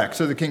drawbacks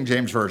of the King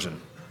James Version?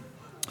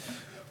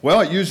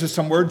 Well, it uses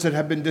some words that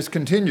have been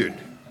discontinued.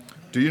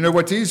 Do you know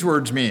what these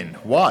words mean?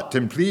 What,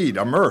 implead,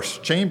 immerse,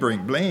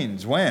 chambering,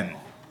 blains, when?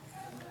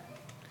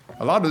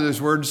 A lot of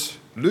those words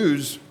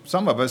lose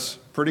some of us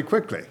pretty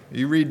quickly.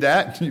 You read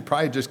that, you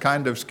probably just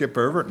kind of skip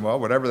over it, and well,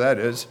 whatever that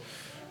is,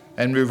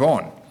 and move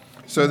on.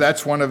 So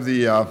that's one of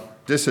the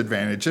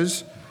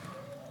disadvantages.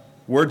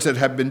 Words that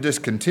have been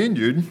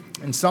discontinued.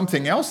 And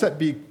something else that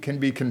can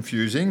be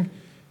confusing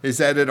is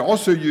that it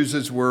also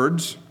uses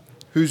words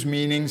whose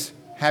meanings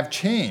have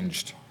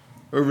changed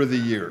over the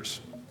years.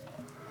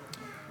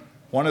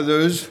 One of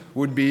those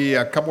would be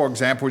a couple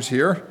examples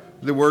here.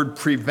 The word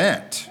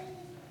prevent.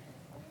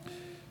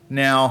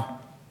 Now,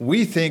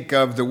 we think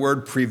of the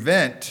word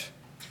prevent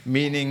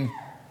meaning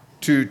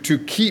to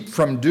keep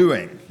from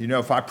doing. You know,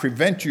 if I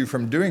prevent you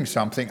from doing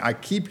something, I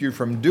keep you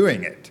from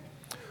doing it.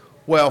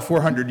 Well,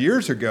 400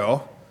 years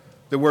ago,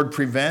 the word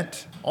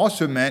prevent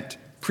also meant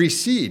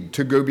precede,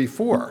 to go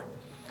before.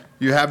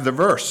 You have the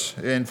verse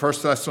in 1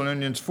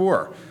 Thessalonians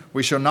 4,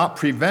 we shall not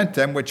prevent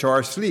them which are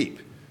asleep.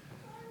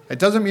 It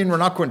doesn't mean we're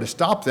not going to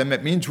stop them.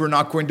 It means we're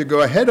not going to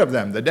go ahead of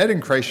them. The dead in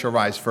Christ shall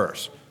rise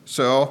first.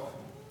 So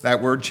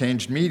that word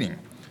changed meaning.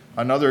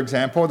 Another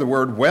example, the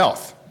word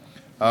wealth.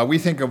 We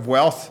think of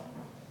wealth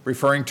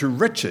referring to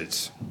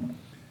riches.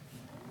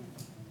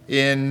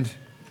 In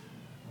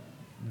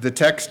the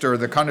text or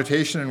the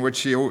connotation in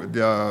which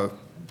the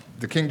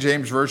King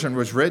James Version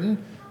was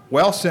written,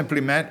 wealth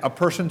simply meant a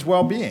person's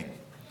well-being.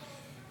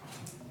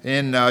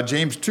 In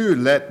James 2,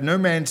 let no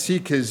man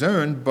seek his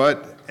own,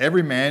 but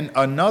every man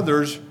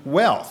another's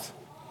wealth.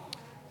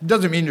 It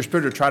doesn't mean you're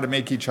supposed to try to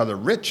make each other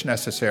rich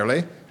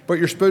necessarily, but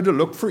you're supposed to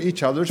look for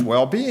each other's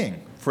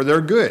well-being, for their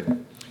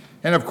good.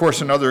 And of course,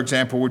 another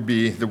example would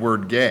be the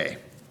word gay,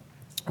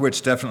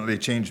 which definitely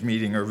changed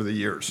meaning over the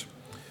years.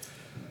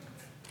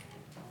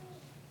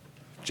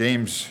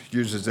 James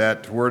uses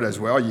that word as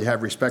well. You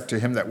have respect to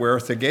him that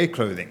weareth the gay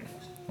clothing.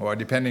 Well,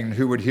 depending on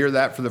who would hear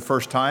that for the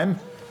first time,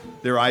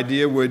 their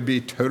idea would be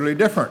totally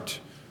different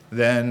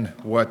than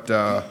what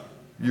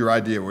your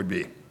idea would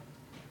be.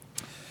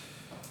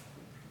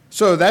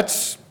 So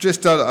that's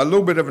just a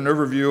little bit of an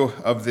overview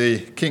of the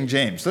King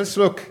James. Let's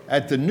look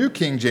at the New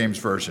King James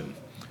Version,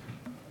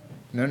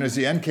 known as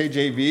the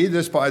NKJV.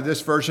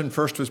 This version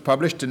first was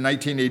published in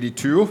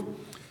 1982.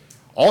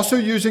 also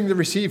using the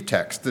received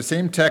text, the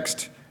same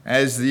text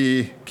as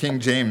the King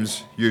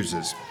James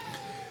uses.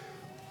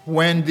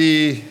 When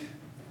the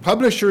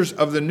publishers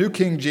of the New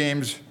King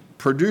James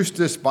produced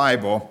this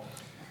Bible,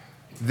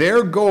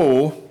 their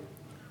goal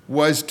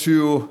was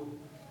to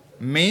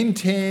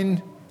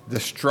maintain the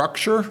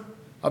structure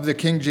of the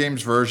King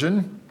James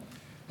Version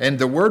and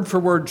the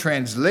word-for-word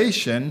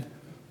translation,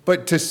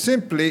 but to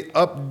simply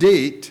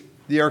update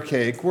the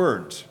archaic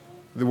words.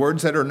 The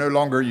words that are no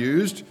longer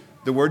used,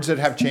 the words that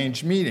have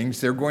changed meanings,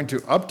 they're going to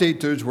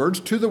update those words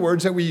to the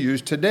words that we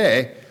use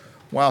today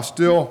while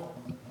still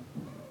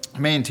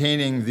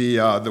maintaining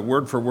the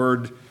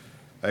word-for-word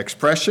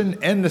expression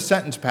and the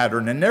sentence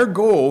pattern. And their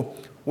goal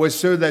was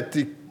so that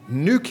the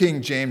New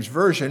King James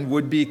Version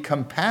would be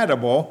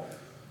compatible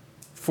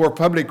for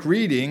public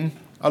reading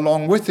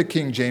along with the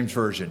King James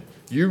Version.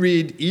 You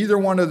read either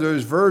one of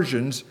those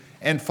versions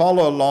and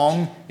follow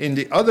along in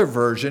the other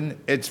version.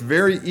 It's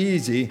very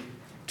easy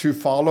to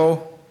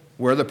follow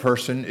where the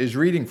person is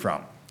reading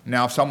from.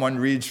 Now, if someone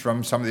reads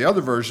from some of the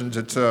other versions,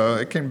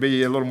 it can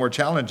be a little more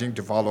challenging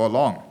to follow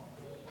along.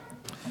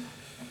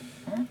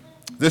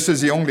 This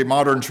is the only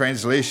modern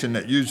translation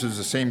that uses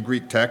the same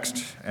Greek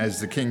text as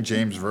the King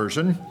James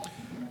Version.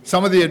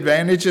 Some of the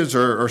advantages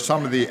or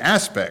some of the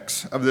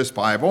aspects of this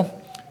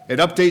Bible: it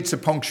updates the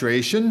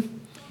punctuation.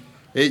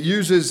 It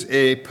uses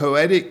a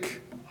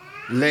poetic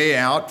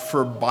layout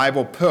for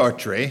Bible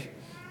poetry.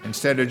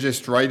 Instead of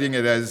just writing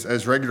it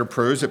as regular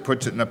prose, it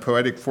puts it in a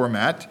poetic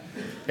format.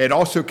 It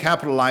also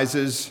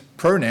capitalizes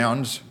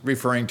pronouns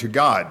referring to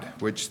God,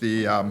 which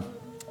the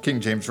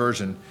King James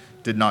Version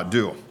did not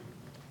do.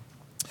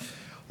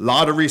 A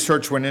lot of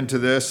research went into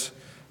this.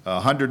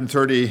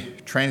 130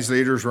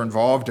 translators were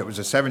involved. It was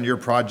a 7-year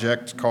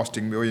project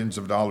costing millions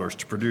of dollars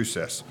to produce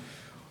this.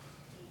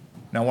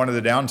 Now, one of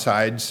the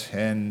downsides,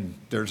 and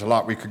there's a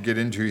lot we could get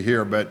into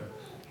here, but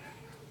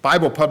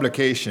Bible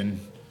publication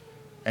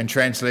and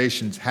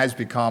translations has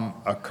become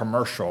a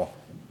commercial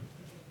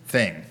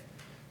thing.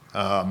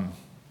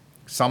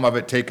 Some of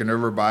it taken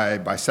over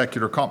by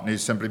secular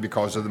companies simply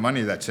because of the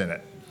money that's in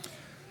it.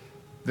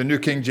 The New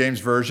King James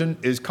Version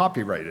is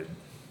copyrighted.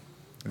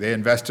 They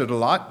invested a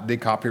lot, they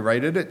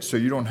copyrighted it, so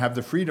you don't have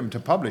the freedom to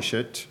publish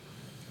it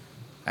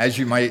as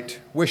you might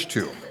wish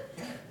to,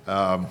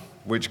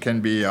 which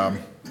can be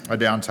a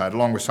downside,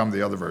 along with some of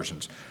the other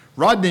versions.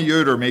 Rodney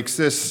Yoder makes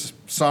this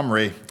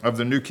summary of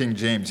the New King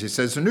James. He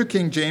says, the New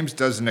King James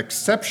does an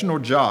exceptional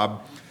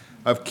job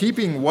of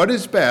keeping what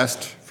is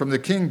best from the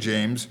King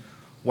James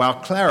while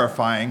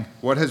clarifying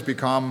what has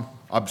become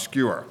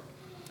obscure.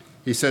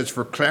 He says,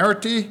 for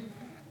clarity,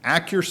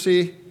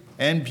 accuracy,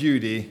 and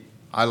beauty,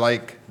 I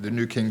like the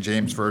New King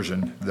James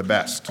Version the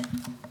best.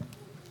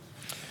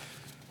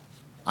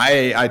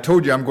 I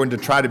told you I'm going to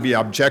try to be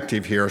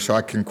objective here so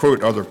I can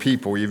quote other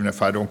people even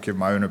if I don't give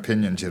my own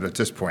opinions yet at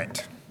this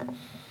point.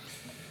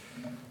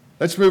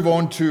 Let's move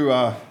on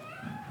to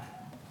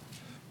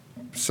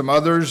some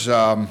others.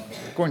 I'm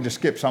going to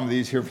skip some of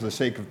these here for the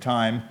sake of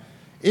time.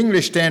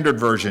 English Standard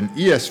Version,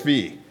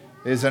 ESV,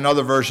 is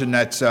another version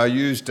that's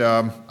used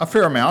a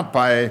fair amount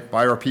by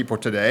our people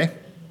today.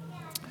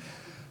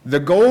 The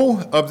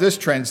goal of this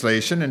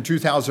translation in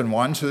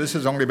 2001, so this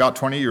is only about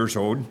 20 years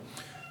old,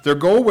 their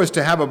goal was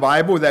to have a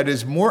Bible that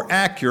is more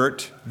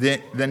accurate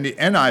than the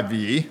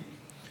NIV,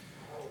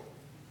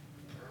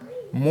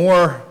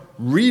 more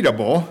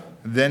readable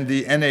than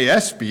the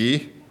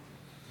NASB,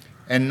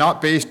 and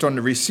not based on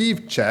the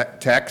received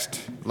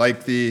text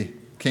like the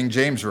King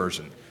James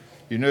Version.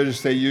 You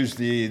notice they use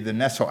the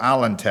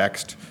Nestle-Aland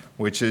text,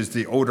 which is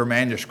the older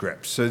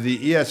manuscript. So the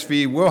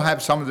ESV will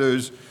have some of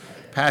those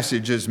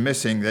passages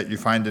missing that you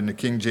find in the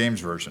King James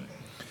Version.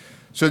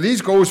 So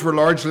these goals were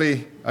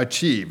largely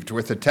achieved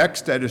with a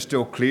text that is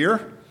still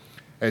clear,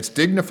 it's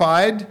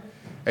dignified,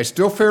 it's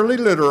still fairly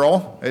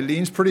literal, it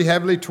leans pretty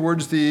heavily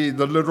towards the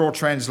literal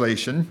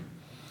translation,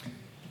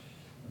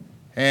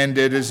 and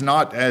it is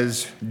not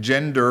as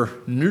gender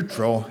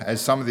neutral as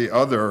some of the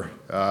other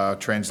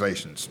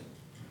translations.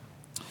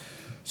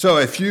 So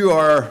if you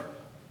are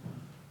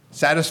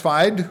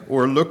satisfied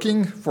or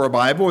looking for a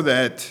Bible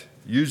that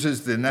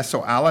uses the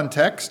Nestle-Aland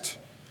text,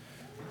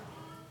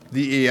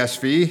 the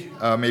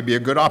ESV may be a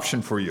good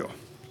option for you.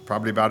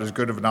 Probably about as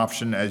good of an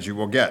option as you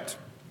will get.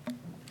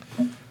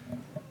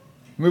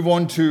 Move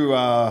on to,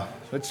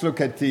 let's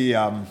look at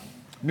the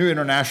New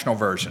International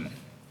Version.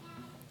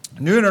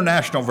 New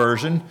International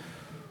Version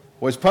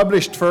was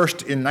published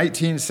first in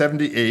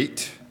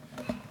 1978,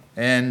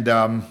 and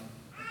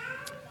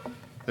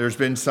there's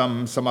been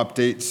some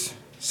updates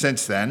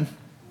since then.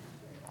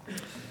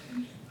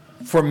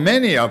 For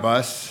many of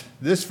us,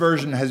 this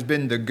version has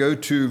been the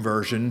go-to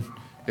version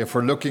if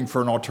we're looking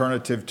for an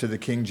alternative to the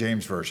King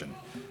James Version.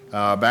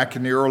 Back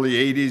in the early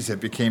 80s,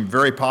 it became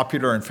very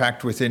popular. In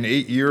fact, within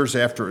 8 years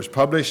after it was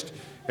published,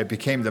 it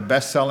became the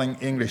best-selling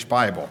English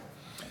Bible.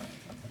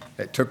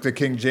 It took the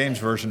King James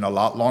Version a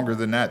lot longer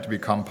than that to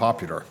become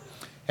popular.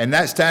 And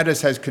that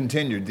status has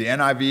continued. The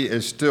NIV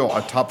is still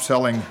a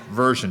top-selling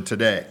version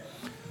today.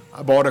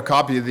 I bought a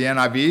copy of the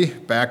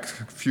NIV back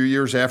a few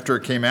years after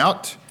it came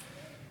out.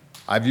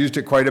 I've used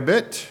it quite a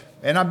bit,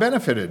 and I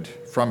benefited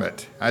from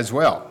it as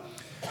well.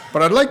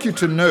 But I'd like you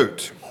to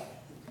note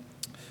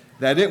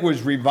that it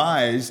was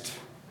revised.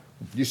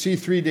 You see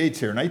 3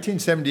 dates here,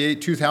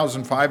 1978,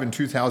 2005, and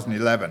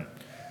 2011.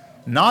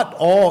 Not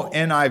all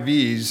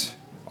NIVs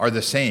are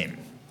the same.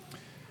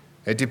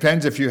 It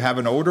depends if you have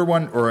an older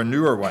one or a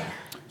newer one.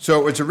 So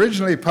it was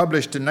originally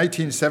published in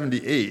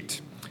 1978,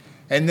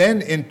 and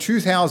then in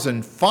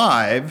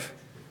 2005,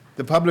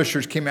 the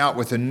publishers came out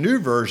with a new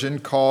version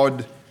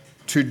called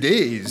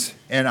Today's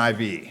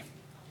NIV.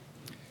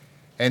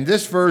 And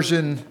this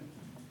version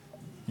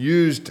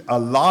used a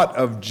lot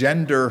of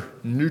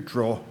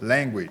gender-neutral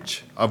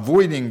language,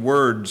 avoiding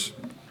words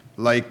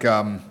like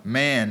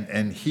man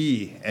and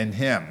he and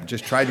him,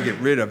 just tried to get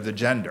rid of the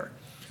gender.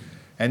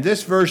 And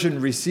this version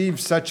received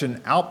such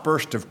an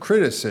outburst of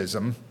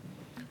criticism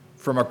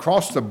from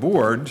across the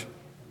board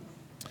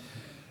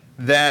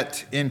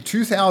that in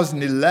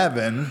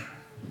 2011,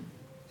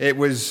 there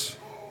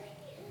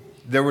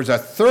was a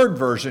third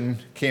version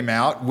came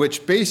out,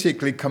 which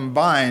basically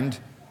combined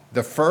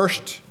the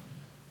first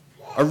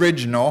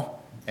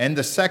original and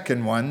the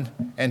second one,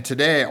 and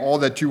today all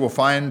that you will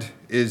find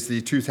is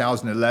the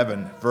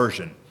 2011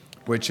 version,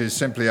 which is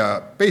simply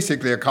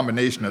basically a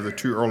combination of the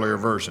two earlier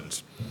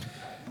versions.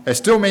 It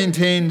still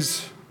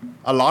maintains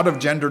a lot of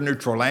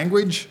gender-neutral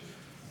language,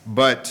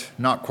 but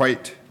not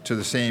quite to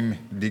the same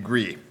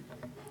degree.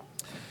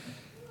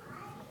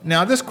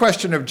 Now, this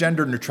question of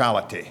gender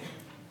neutrality,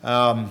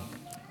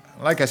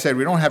 like I said,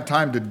 we don't have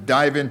time to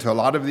dive into a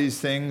lot of these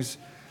things.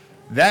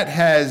 That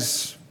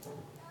has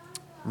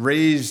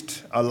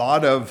raised a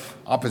lot of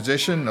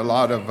opposition, a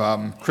lot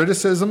of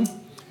criticism,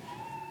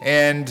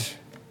 and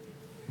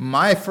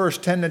my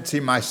first tendency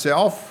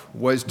myself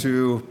was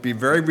to be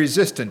very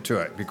resistant to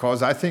it,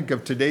 because I think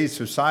of today's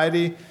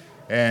society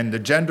and the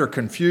gender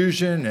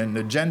confusion and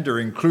the gender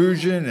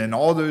inclusion and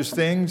all those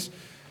things,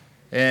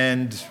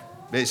 and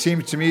it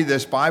seems to me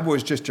this Bible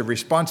is just a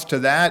response to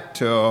that,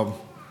 to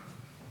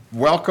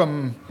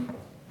welcome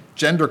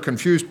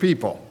gender-confused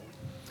people.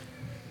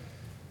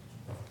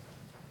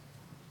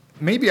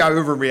 Maybe I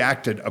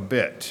overreacted a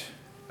bit,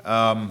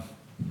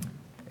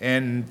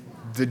 and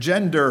the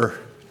gender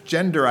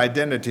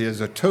identity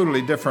is a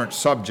totally different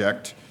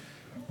subject,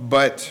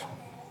 but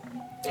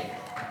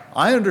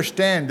I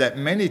understand that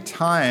many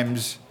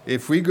times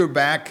if we go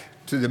back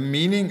to the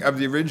meaning of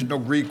the original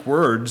Greek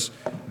words,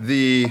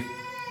 the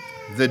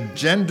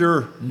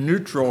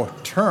gender-neutral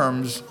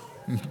terms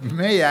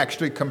may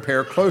actually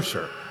compare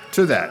closer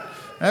to that.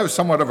 That was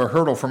somewhat of a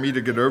hurdle for me to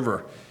get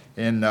over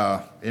in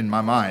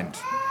my mind.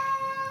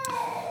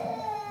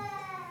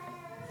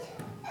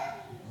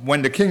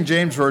 When the King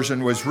James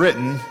Version was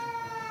written,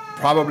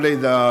 probably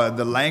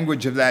the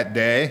language of that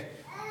day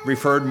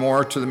referred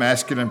more to the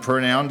masculine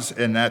pronouns,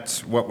 and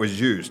that's what was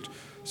used.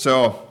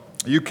 So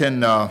you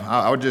can,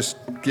 I'll just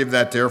give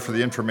that there for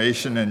the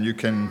information, and you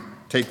can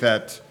take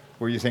that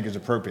where you think is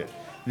appropriate.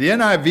 The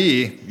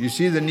NIV, you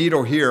see the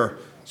needle here,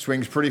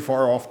 swings pretty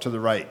far off to the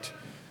right.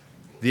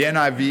 The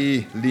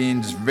NIV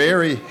leans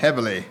very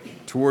heavily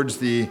towards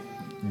the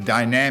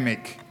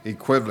dynamic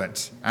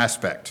equivalence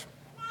aspect.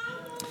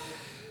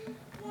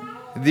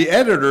 The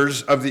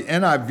editors of the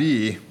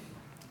NIV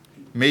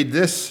made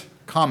this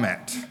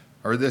comment,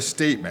 or this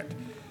statement.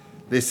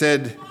 They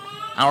said,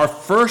 "Our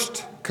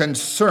first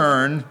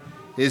concern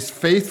is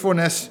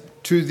faithfulness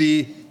to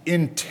the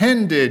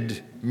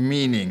intended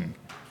meaning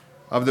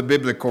of the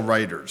biblical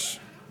writers.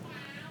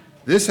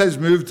 This has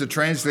moved the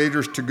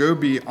translators to go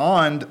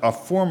beyond a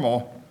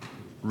formal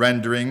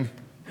rendering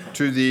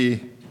to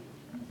the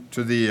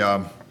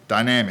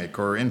dynamic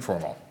or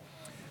informal.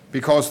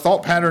 Because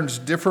thought patterns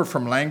differ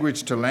from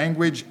language to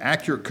language,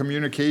 accurate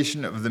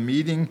communication of the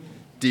meaning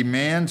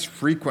demands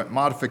frequent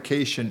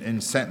modification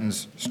in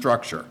sentence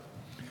structure."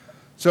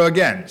 So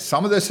again,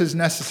 some of this is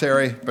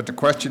necessary, but the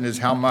question is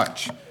how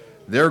much.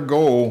 Their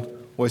goal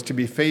was to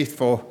be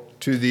faithful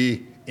to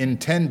the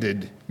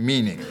intended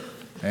meaning,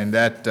 and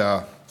that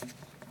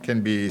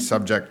can be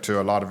subject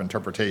to a lot of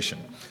interpretation.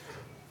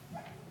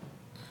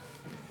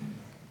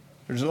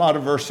 There's a lot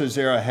of verses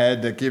there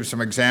ahead that give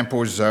some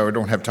examples. We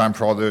don't have time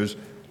for all those.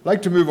 I'd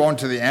like to move on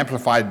to the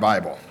Amplified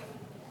Bible.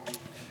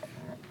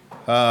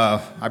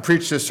 I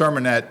preached this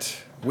sermon at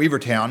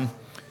Weavertown,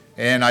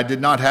 and I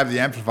did not have the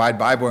Amplified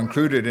Bible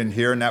included in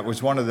here, and that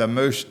was one of the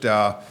most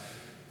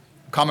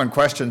common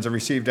questions I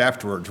received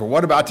afterwards. Well,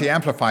 what about the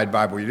Amplified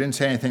Bible? You didn't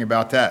say anything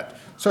about that.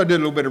 So I did a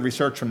little bit of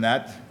research from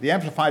that. The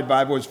Amplified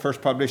Bible was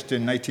first published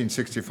in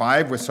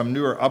 1965 with some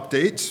newer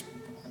updates.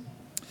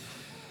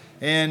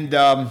 And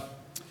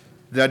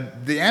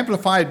the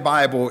Amplified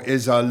Bible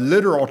is a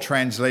literal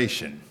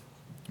translation,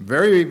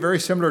 very, very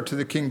similar to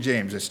the King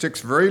James. It sticks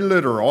very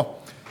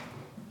literal,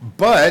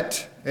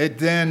 but it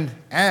then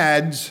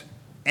adds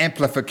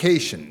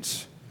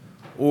amplifications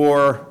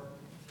or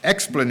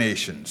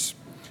explanations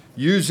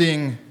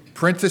using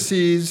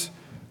parentheses,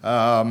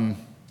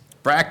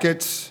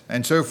 brackets,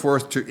 and so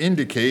forth to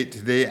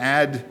indicate. They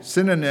add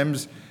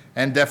synonyms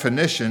and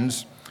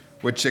definitions,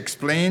 which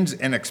explains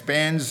and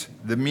expands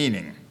the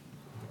meaning.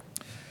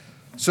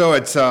 So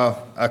it's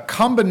a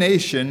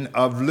combination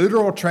of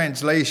literal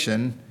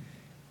translation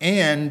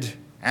and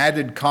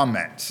added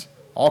comments,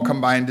 all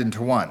combined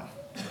into one.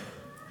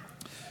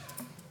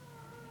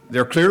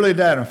 They're clearly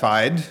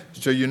identified,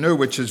 so you know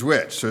which is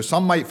which. So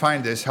some might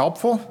find this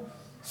helpful,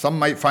 some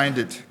might find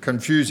it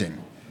confusing.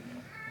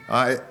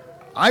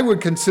 I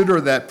would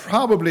consider that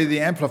probably the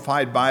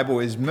Amplified Bible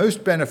is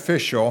most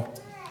beneficial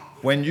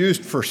when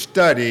used for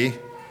study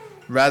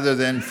rather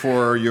than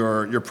for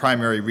your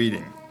primary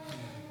reading.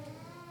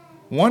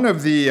 One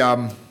of the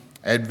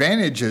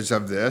advantages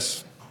of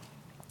this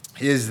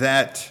is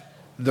that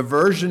the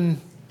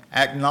version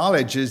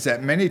acknowledges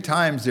that many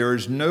times there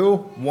is no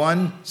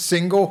one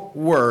single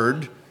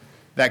word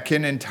that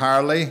can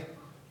entirely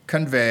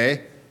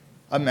convey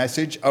a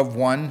message of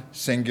one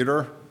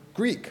singular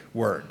Greek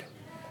word.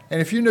 And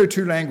if you know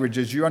two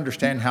languages, you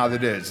understand how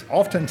that is.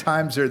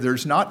 Oftentimes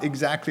there's not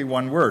exactly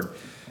one word,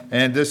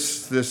 and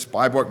this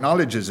Bible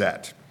acknowledges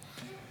that.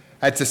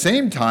 At the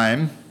same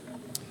time,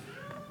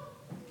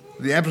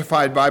 the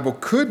Amplified Bible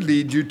could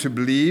lead you to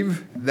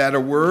believe that a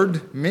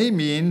word may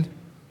mean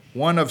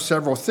one of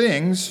several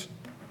things,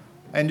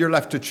 and you're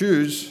left to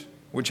choose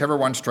whichever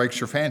one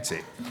strikes your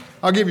fancy.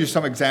 I'll give you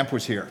some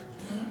examples here.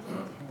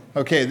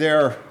 Okay,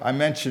 there I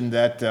mentioned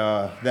that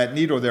that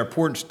needle there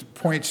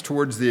points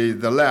towards the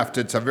left.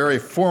 It's a very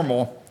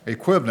formal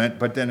equivalent,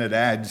 but then it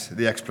adds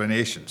the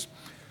explanations.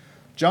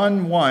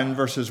 John 1,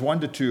 verses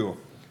 1 to 2.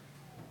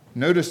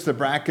 Notice the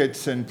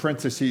brackets and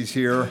parentheses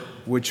here,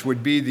 which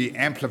would be the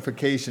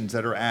amplifications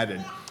that are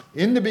added.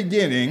 In the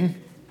beginning,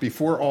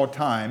 before all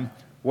time,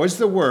 was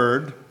the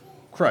Word,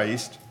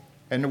 Christ,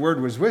 and the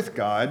Word was with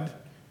God,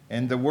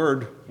 and the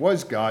Word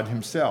was God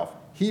himself.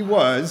 He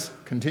was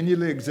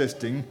continually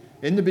existing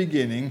in the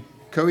beginning,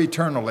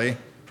 co-eternally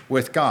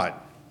with God.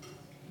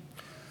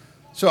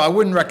 So I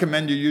wouldn't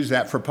recommend you use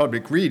that for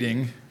public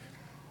reading.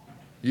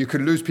 You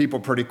could lose people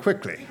pretty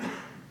quickly.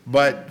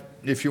 But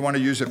if you want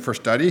to use it for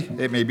study,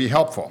 it may be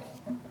helpful.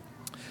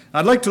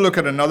 I'd like to look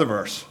at another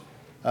verse.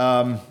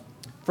 1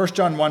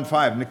 John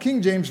 1:5. In the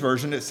King James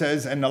Version, it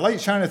says, "And the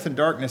light shineth in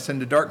darkness,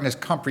 and the darkness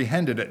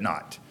comprehended it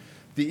not."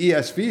 The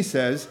ESV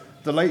says,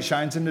 "The light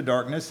shines in the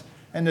darkness,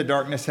 and the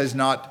darkness has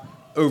not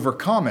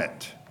overcome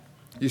it."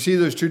 You see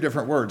those two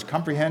different words,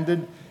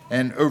 comprehended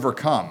and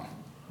overcome.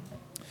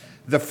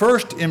 The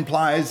first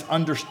implies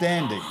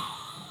understanding.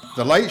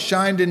 The light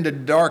shined into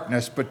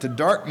darkness, but the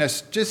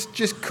darkness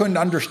just couldn't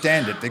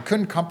understand it. They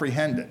couldn't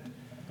comprehend it.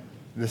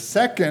 The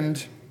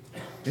second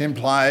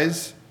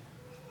implies,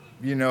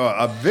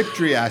 a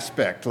victory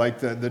aspect, like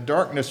the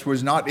darkness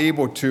was not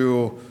able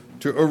to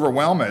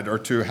overwhelm it or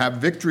to have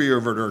victory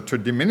over it or to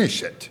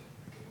diminish it.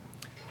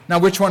 Now,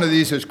 which one of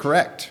these is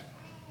correct?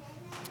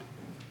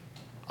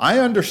 I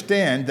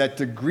understand that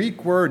the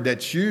Greek word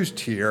that's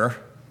used here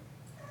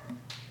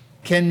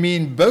can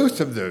mean both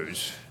of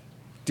those,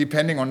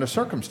 depending on the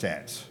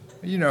circumstance.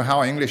 You know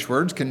how English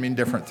words can mean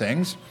different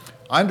things.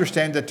 I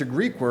understand that the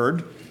Greek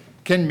word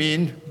can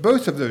mean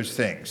both of those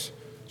things.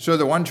 So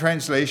the one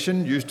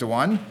translation used to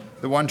one,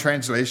 the one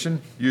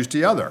translation used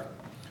the other.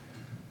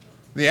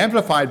 The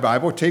Amplified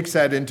Bible takes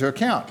that into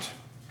account.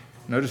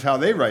 Notice how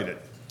they write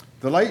it.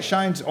 The light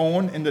shines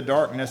on in the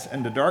darkness,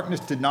 and the darkness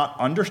did not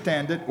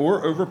understand it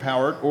or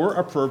overpower it or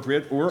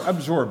appropriate or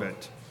absorb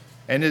it,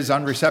 and is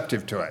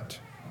unreceptive to it.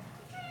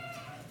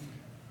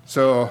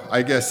 So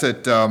I guess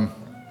it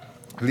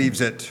leaves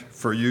it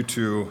for you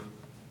to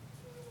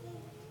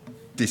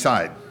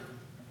decide.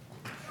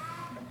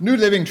 New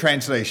Living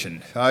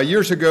Translation.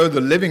 Years ago, the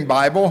Living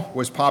Bible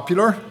was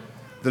popular.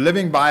 The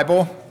Living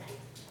Bible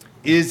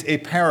is a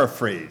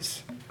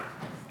paraphrase.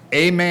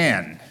 A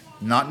man,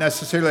 not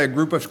necessarily a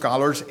group of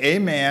scholars, a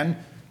man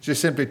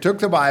just simply took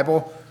the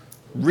Bible,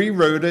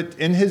 rewrote it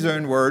in his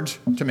own words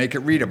to make it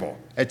readable.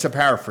 It's a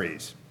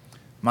paraphrase.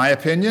 My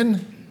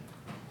opinion,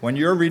 when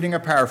you're reading a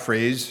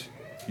paraphrase,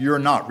 you're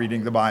not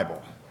reading the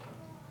Bible.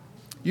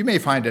 You may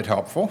find it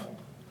helpful,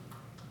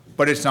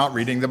 but it's not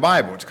reading the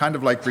Bible. It's kind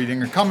of like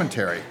reading a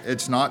commentary.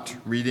 It's not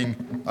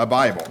reading a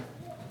Bible.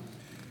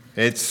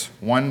 It's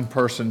one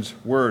person's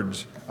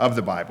words of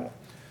the Bible.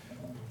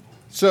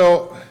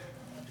 So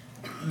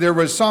there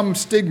was some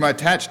stigma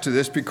attached to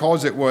this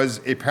because it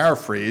was a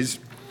paraphrase.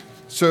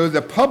 So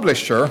the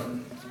publisher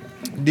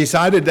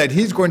decided that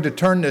he's going to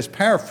turn this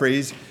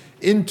paraphrase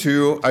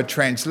into a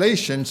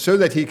translation so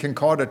that he can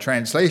call it a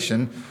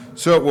translation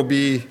so it will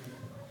be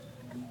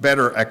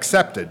better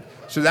accepted.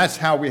 So that's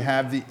how we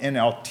have the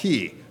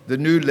NLT, the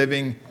New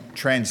Living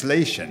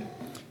Translation.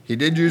 He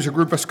did use a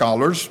group of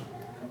scholars,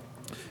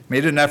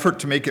 made an effort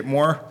to make it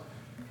more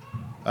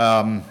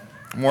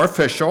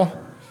official,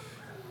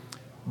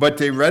 but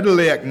they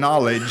readily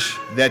acknowledge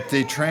that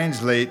they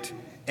translate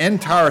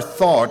entire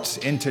thoughts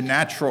into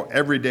natural,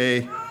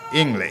 everyday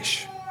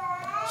English.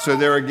 So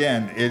there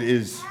again, it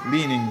is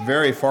leaning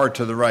very far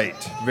to the right,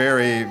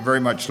 very, very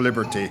much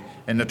liberty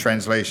in the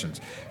translations.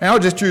 And I'll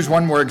just use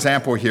one more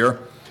example here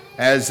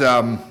as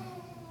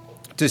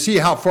to see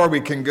how far we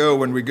can go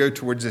when we go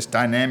towards this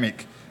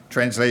dynamic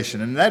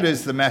translation, and that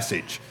is the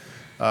Message.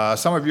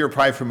 Some of you are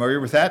probably familiar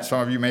with that. Some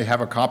of you may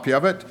have a copy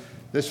of it.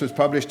 This was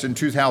published in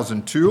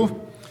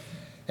 2002.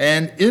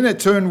 And in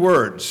its own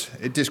words,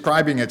 it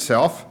describing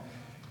itself,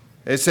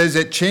 it says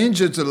it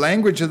changes the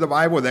language of the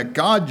Bible that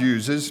God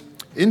uses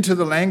into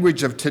the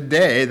language of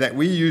today that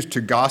we use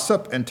to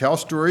gossip and tell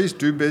stories,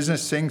 do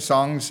business, sing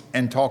songs,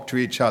 and talk to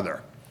each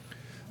other.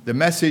 The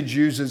Message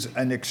uses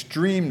an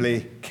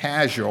extremely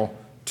casual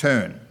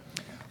tone.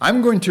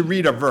 I'm going to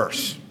read a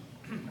verse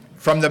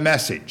from the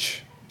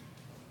Message.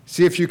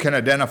 See if you can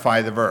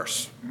identify the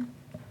verse.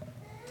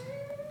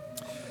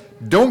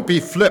 Don't be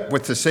flip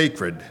with the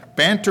sacred.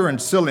 Banter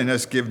and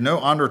silliness give no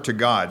honor to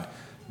God.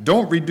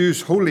 Don't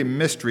reduce holy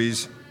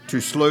mysteries to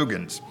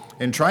slogans.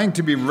 In trying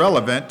to be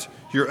relevant,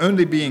 you're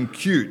only being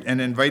cute and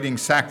inviting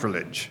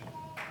sacrilege.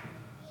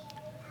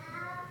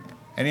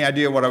 Any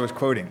idea what I was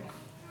quoting?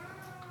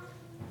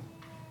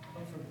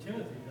 From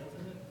Timothy,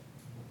 doesn't it?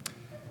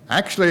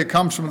 Actually, it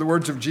comes from the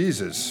words of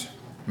Jesus.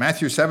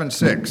 Matthew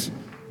 7:6.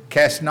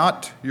 Cast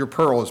not your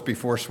pearls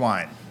before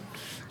swine.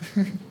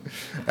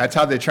 That's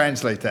how they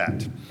translate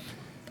that.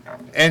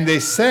 And they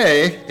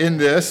say in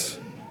this,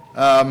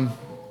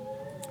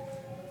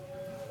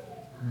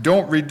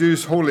 don't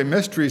reduce holy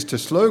mysteries to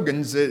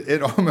slogans.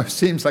 It almost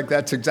seems like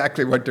that's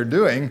exactly what they're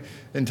doing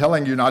in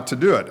telling you not to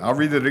do it. I'll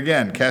read it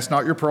again. Cast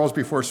not your pearls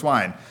before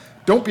swine.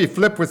 Don't be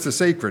flip with the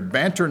sacred.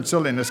 Banter and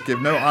silliness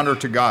give no honor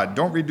to God.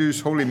 Don't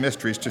reduce holy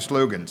mysteries to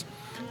slogans.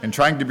 In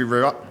trying to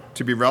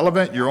be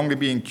relevant, you're only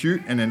being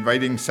cute and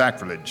inviting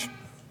sacrilege.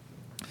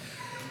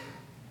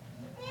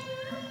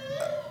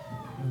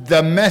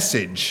 The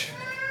Message,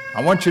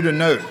 I want you to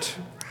note,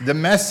 the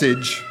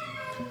Message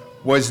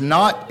was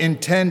not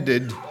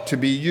intended to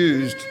be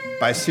used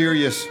by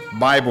serious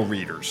Bible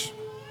readers.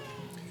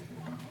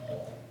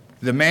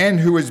 The man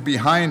who was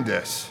behind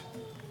this,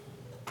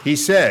 he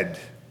said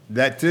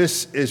that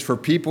this is for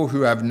people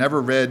who have never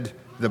read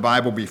the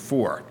Bible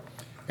before.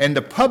 And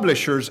the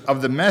publishers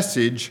of the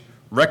Message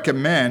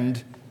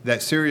recommend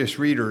that serious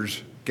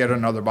readers get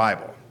another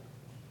Bible.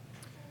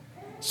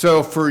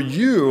 So for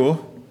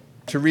you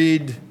to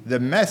read the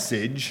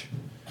Message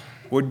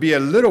would be a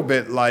little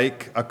bit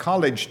like a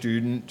college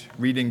student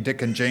reading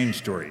Dick and Jane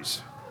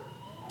stories.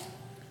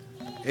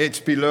 It's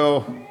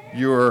below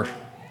your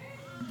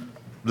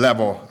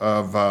level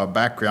of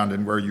background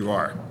and where you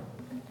are.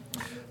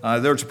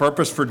 There's a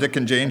purpose for Dick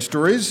and Jane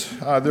stories.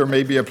 There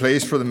may be a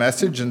place for the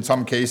Message in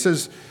some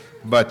cases,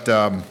 but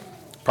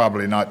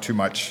probably not too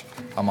much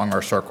among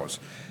our circles.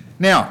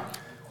 Now,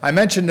 I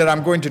mentioned that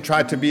I'm going to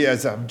try to be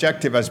as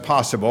objective as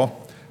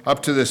possible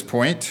up to this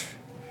point.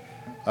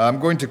 I'm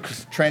going to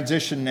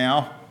transition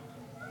now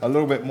a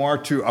little bit more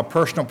to a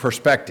personal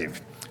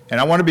perspective. And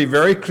I want to be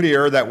very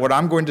clear that what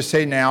I'm going to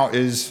say now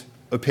is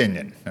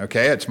opinion,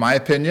 okay? It's my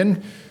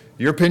opinion.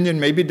 Your opinion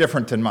may be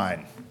different than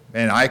mine,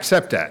 and I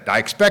accept that. I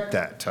expect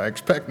that. I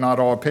expect not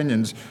all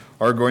opinions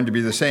are going to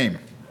be the same.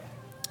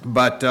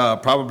 But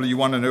probably you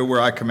want to know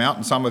where I come out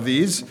in some of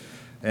these,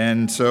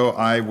 and so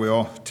I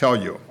will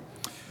tell you.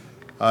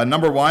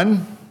 Number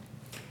one,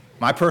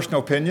 my personal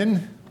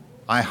opinion,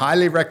 I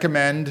highly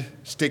recommend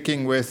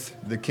sticking with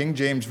the King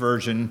James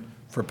Version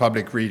for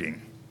public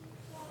reading.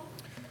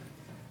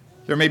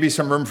 There may be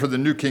some room for the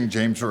New King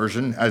James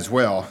Version as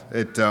well.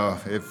 It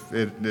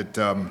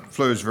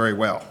flows very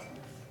well.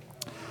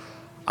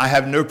 I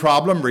have no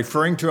problem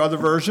referring to other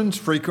versions.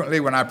 Frequently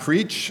when I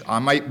preach, I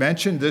might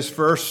mention this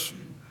verse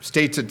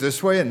states it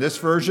this way in this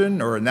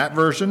version or in that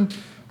version.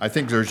 I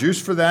think there's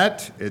use for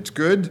that. It's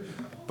good.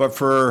 But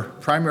for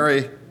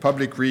primary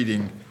public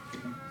reading,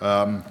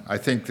 I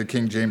think the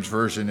King James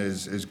Version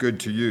is good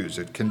to use.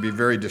 It can be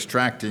very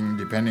distracting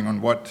depending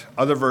on what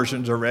other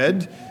versions are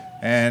read,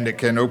 and it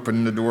can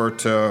open the door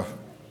to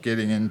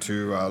getting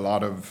into a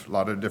lot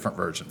of different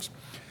versions.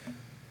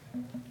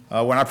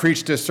 When I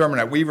preached this sermon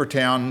at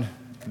Weavertown,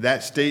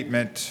 that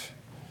statement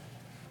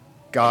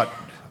got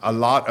a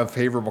lot of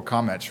favorable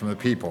comments from the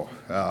people.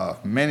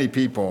 Many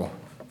people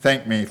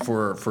thanked me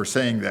for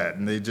saying that,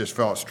 and they just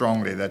felt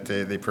strongly that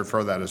they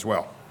prefer that as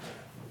well.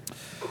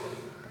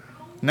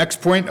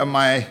 Next point of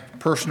my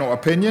personal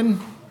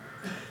opinion,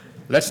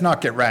 let's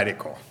not get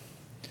radical.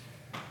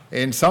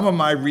 In some of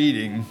my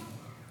reading,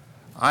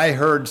 I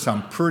heard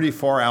some pretty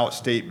far out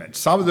statements.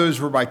 Some of those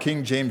were by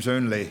King James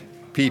only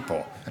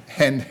people,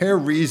 and their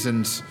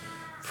reasons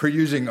for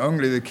using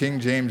only the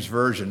King James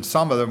Version,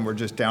 some of them were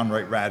just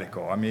downright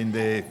radical. I mean,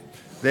 they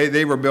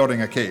were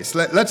building a case.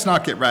 Let's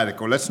not get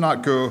radical. Let's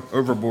not go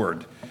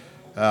overboard.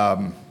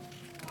 I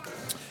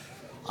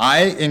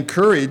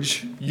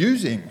encourage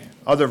using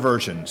other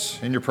versions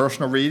in your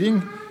personal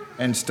reading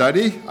and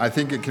study. I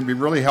think it can be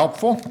really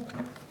helpful.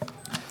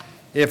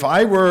 If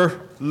I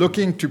were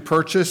looking to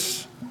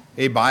purchase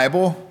a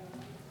Bible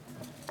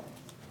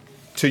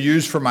to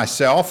use for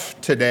myself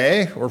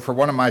today or for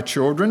one of my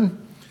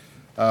children,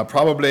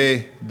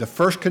 probably the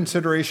first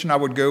consideration I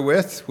would go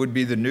with would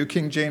be the New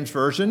King James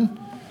Version.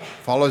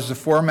 Follows the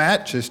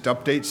format, just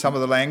updates some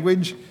of the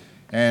language,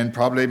 and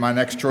probably my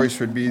next choice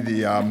would be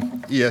the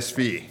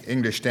ESV,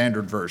 English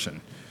Standard Version,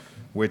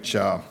 which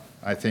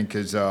I think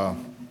is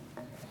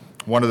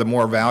one of the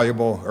more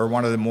valuable or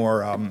one of the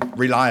more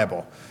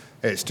reliable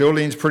It still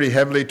leans pretty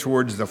heavily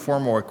towards the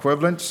formal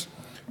equivalents,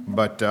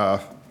 but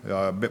a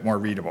bit more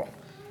readable.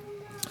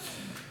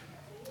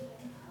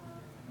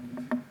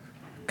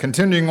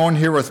 Continuing on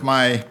here with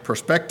my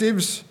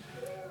perspectives,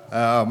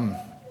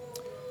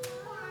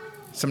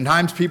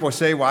 sometimes people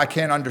say, well, I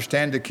can't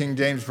understand the King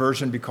James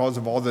Version because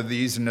of all the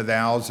these and the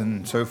thous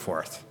and so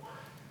forth.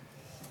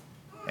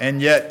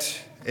 And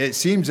yet, it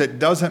seems it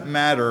doesn't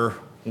matter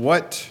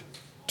what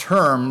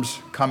terms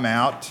come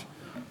out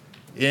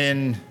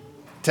in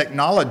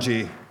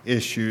technology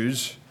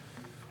issues,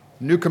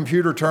 new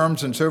computer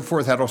terms and so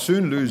forth that'll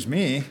soon lose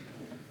me.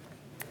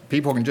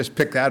 People can just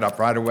pick that up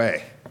right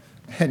away,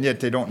 and yet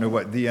they don't know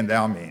what thee and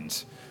thou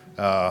means.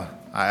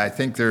 I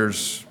think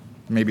there's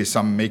maybe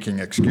some making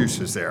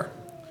excuses there.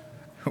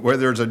 Where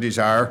there's a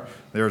desire,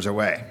 there's a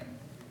way.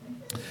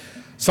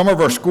 Some of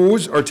our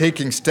schools are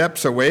taking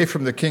steps away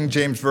from the King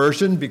James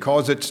Version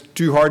because it's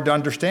too hard to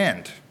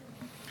understand.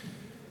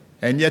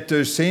 And yet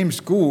those same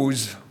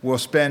schools will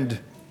spend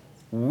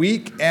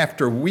week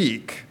after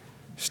week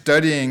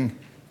studying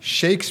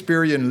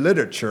Shakespearean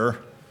literature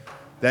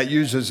that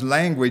uses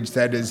language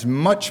that is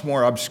much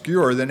more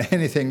obscure than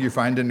anything you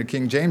find in the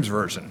King James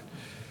Version.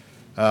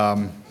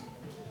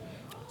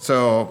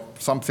 So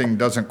something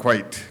doesn't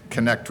quite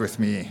connect with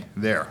me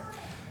there.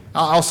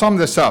 I'll sum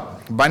this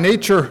up. By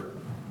nature,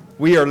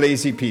 we are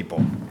lazy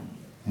people.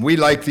 We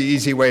like the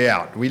easy way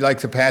out. We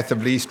like the path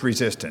of least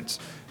resistance.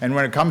 And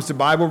when it comes to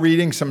Bible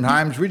reading,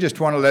 sometimes we just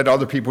want to let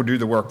other people do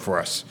the work for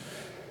us.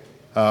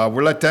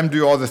 We'll let them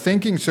do all the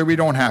thinking so we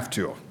don't have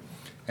to.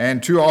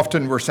 And too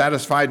often we're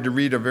satisfied to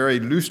read a very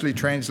loosely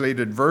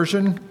translated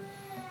version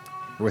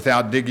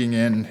without digging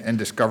in and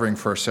discovering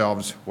for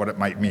ourselves what it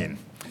might mean.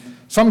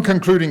 Some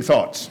concluding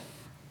thoughts.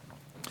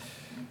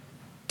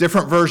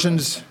 Different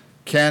versions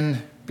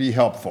can be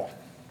helpful.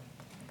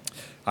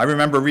 I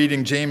remember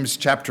reading James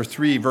chapter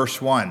 3, verse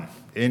 1.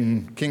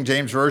 In King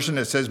James Version,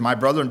 it says, "My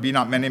brethren, be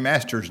not many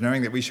masters,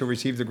 knowing that we shall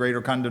receive the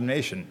greater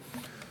condemnation."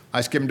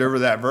 I skimmed over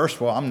that verse.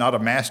 Well, I'm not a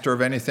master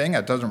of anything.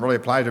 It doesn't really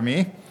apply to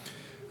me.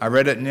 I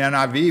read it in the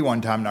NIV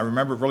one time, and I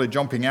remember it really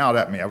jumping out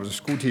at me. I was a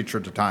school teacher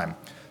at the time.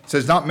 It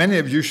says, "Not many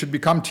of you should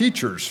become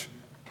teachers,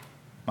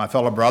 my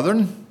fellow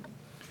brethren,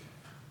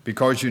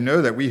 because you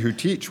know that we who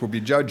teach will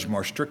be judged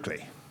more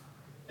strictly."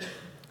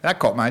 That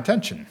caught my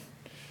attention.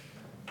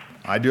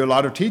 I do a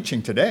lot of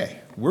teaching today.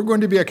 We're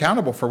going to be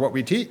accountable for what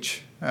we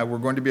teach. We're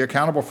going to be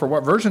accountable for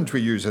what versions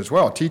we use as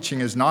well.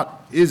 Teaching is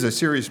a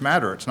serious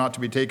matter. It's not to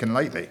be taken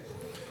lightly.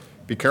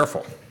 Be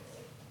careful.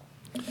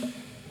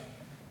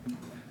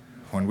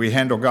 When we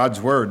handle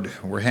God's word,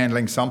 we're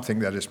handling something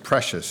that is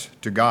precious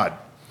to God.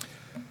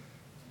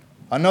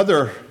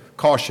 Another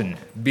caution,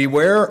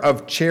 beware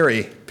of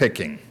cherry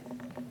picking.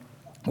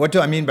 What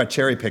do I mean by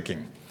cherry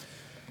picking?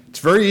 It's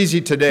very easy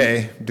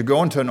today to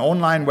go into an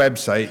online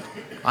website.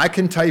 I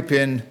can type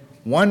in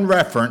one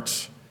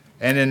reference,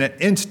 and in an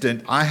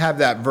instant, I have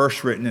that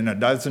verse written in a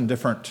dozen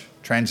different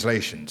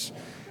translations.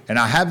 And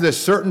I have this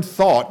certain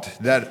thought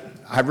that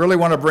I really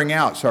want to bring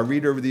out, so I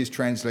read over these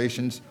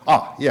translations.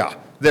 Yeah,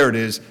 there it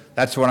is.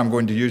 That's what I'm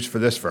going to use for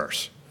this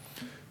verse,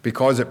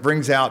 because it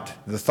brings out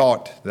the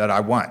thought that I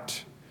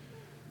want.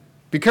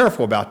 Be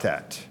careful about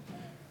that.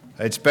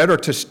 It's better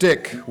to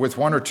stick with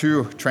one or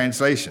two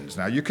translations.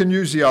 Now, you can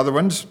use the other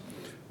ones,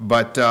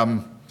 but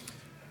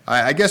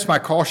I guess my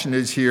caution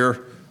is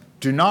here,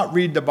 do not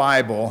read the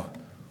Bible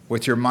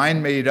with your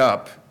mind made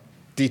up,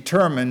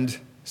 determined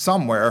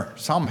somewhere,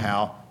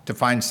 somehow, to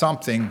find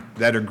something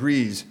that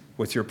agrees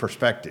with your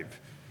perspective.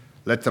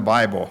 Let the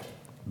Bible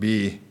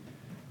be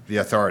the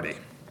authority.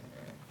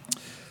 A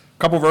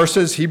couple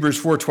verses, Hebrews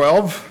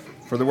 4:12.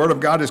 "For the word of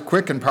God is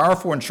quick and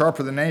powerful and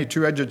sharper than any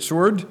two-edged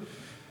sword,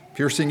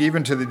 piercing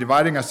even to the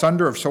dividing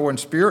asunder of soul and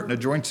spirit and the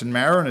joints and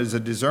marrow, and is a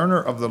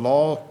discerner of the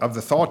law of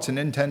the thoughts and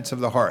intents of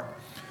the heart."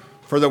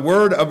 For the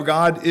word of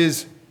God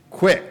is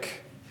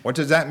quick. What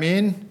does that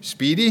mean?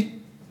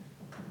 Speedy?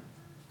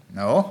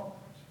 No.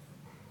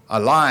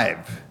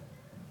 Alive.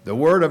 The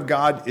word of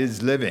God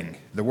is living.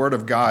 The word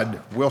of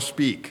God will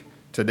speak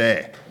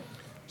today.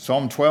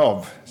 Psalm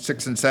 12,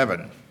 6 and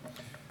 7.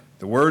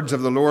 "The words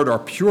of the Lord are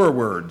pure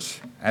words,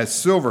 as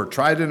silver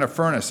tried in a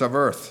furnace of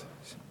earth,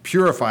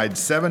 purified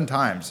 7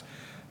 times.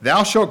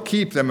 Thou shalt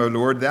keep them, O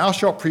Lord, thou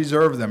shalt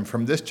preserve them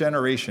from this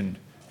generation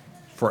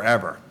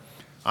forever."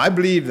 I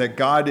believe that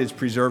God is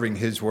preserving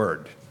his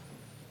word.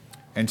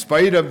 In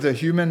spite of the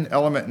human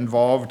element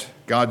involved,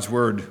 God's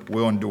word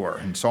will endure.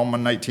 In Psalm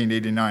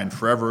 119:89,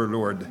 "Forever, O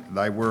Lord,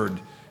 thy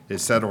word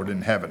is settled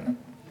in heaven."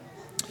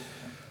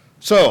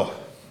 So,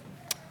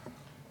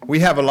 we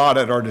have a lot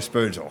at our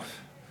disposal.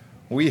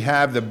 We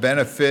have the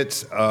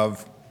benefits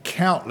of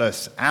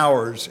countless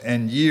hours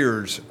and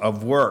years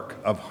of work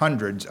of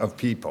hundreds of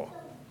people.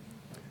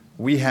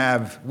 We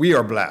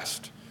are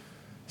blessed.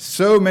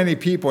 So many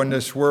people in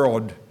this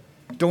world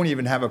don't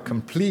even have a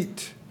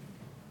complete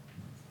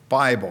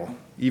Bible,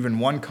 even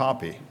one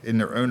copy in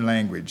their own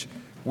language.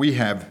 We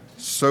have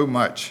so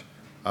much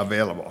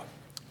available.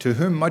 To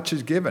whom much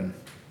is given,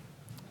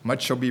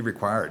 much shall be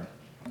required.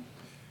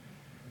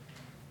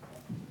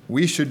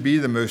 we should be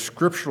the most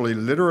scripturally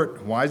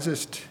literate,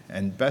 wisest,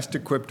 and best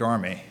equipped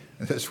army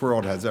this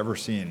world has ever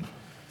seen,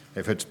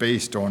 if it's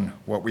based on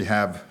what we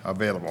have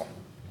available.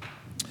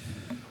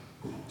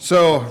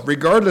 So,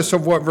 regardless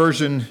of what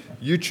version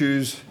you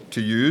choose to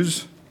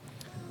use,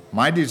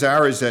 my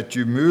desire is that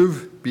you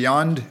move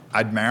beyond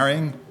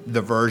admiring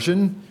the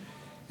version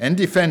and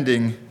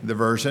defending the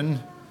version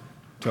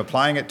to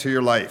applying it to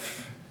your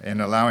life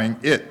and allowing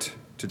it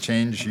to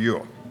change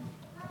you.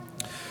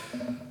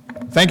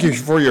 Thank you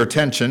for your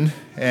attention,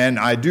 and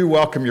I do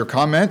welcome your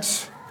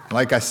comments.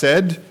 Like I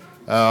said,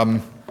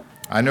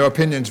 I know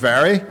opinions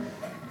vary,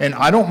 and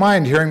I don't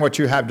mind hearing what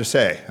you have to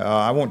say.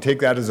 I won't take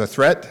that as a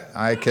threat.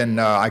 I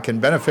can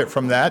benefit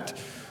from that.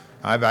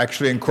 I've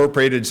actually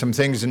incorporated some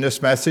things in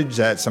this message,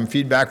 some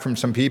feedback from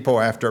some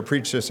people after I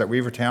preached this at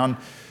Weavertown,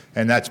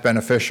 and that's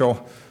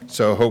beneficial.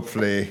 So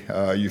hopefully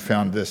you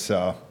found this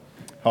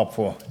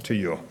helpful to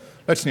you.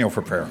 Let's kneel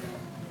for prayer.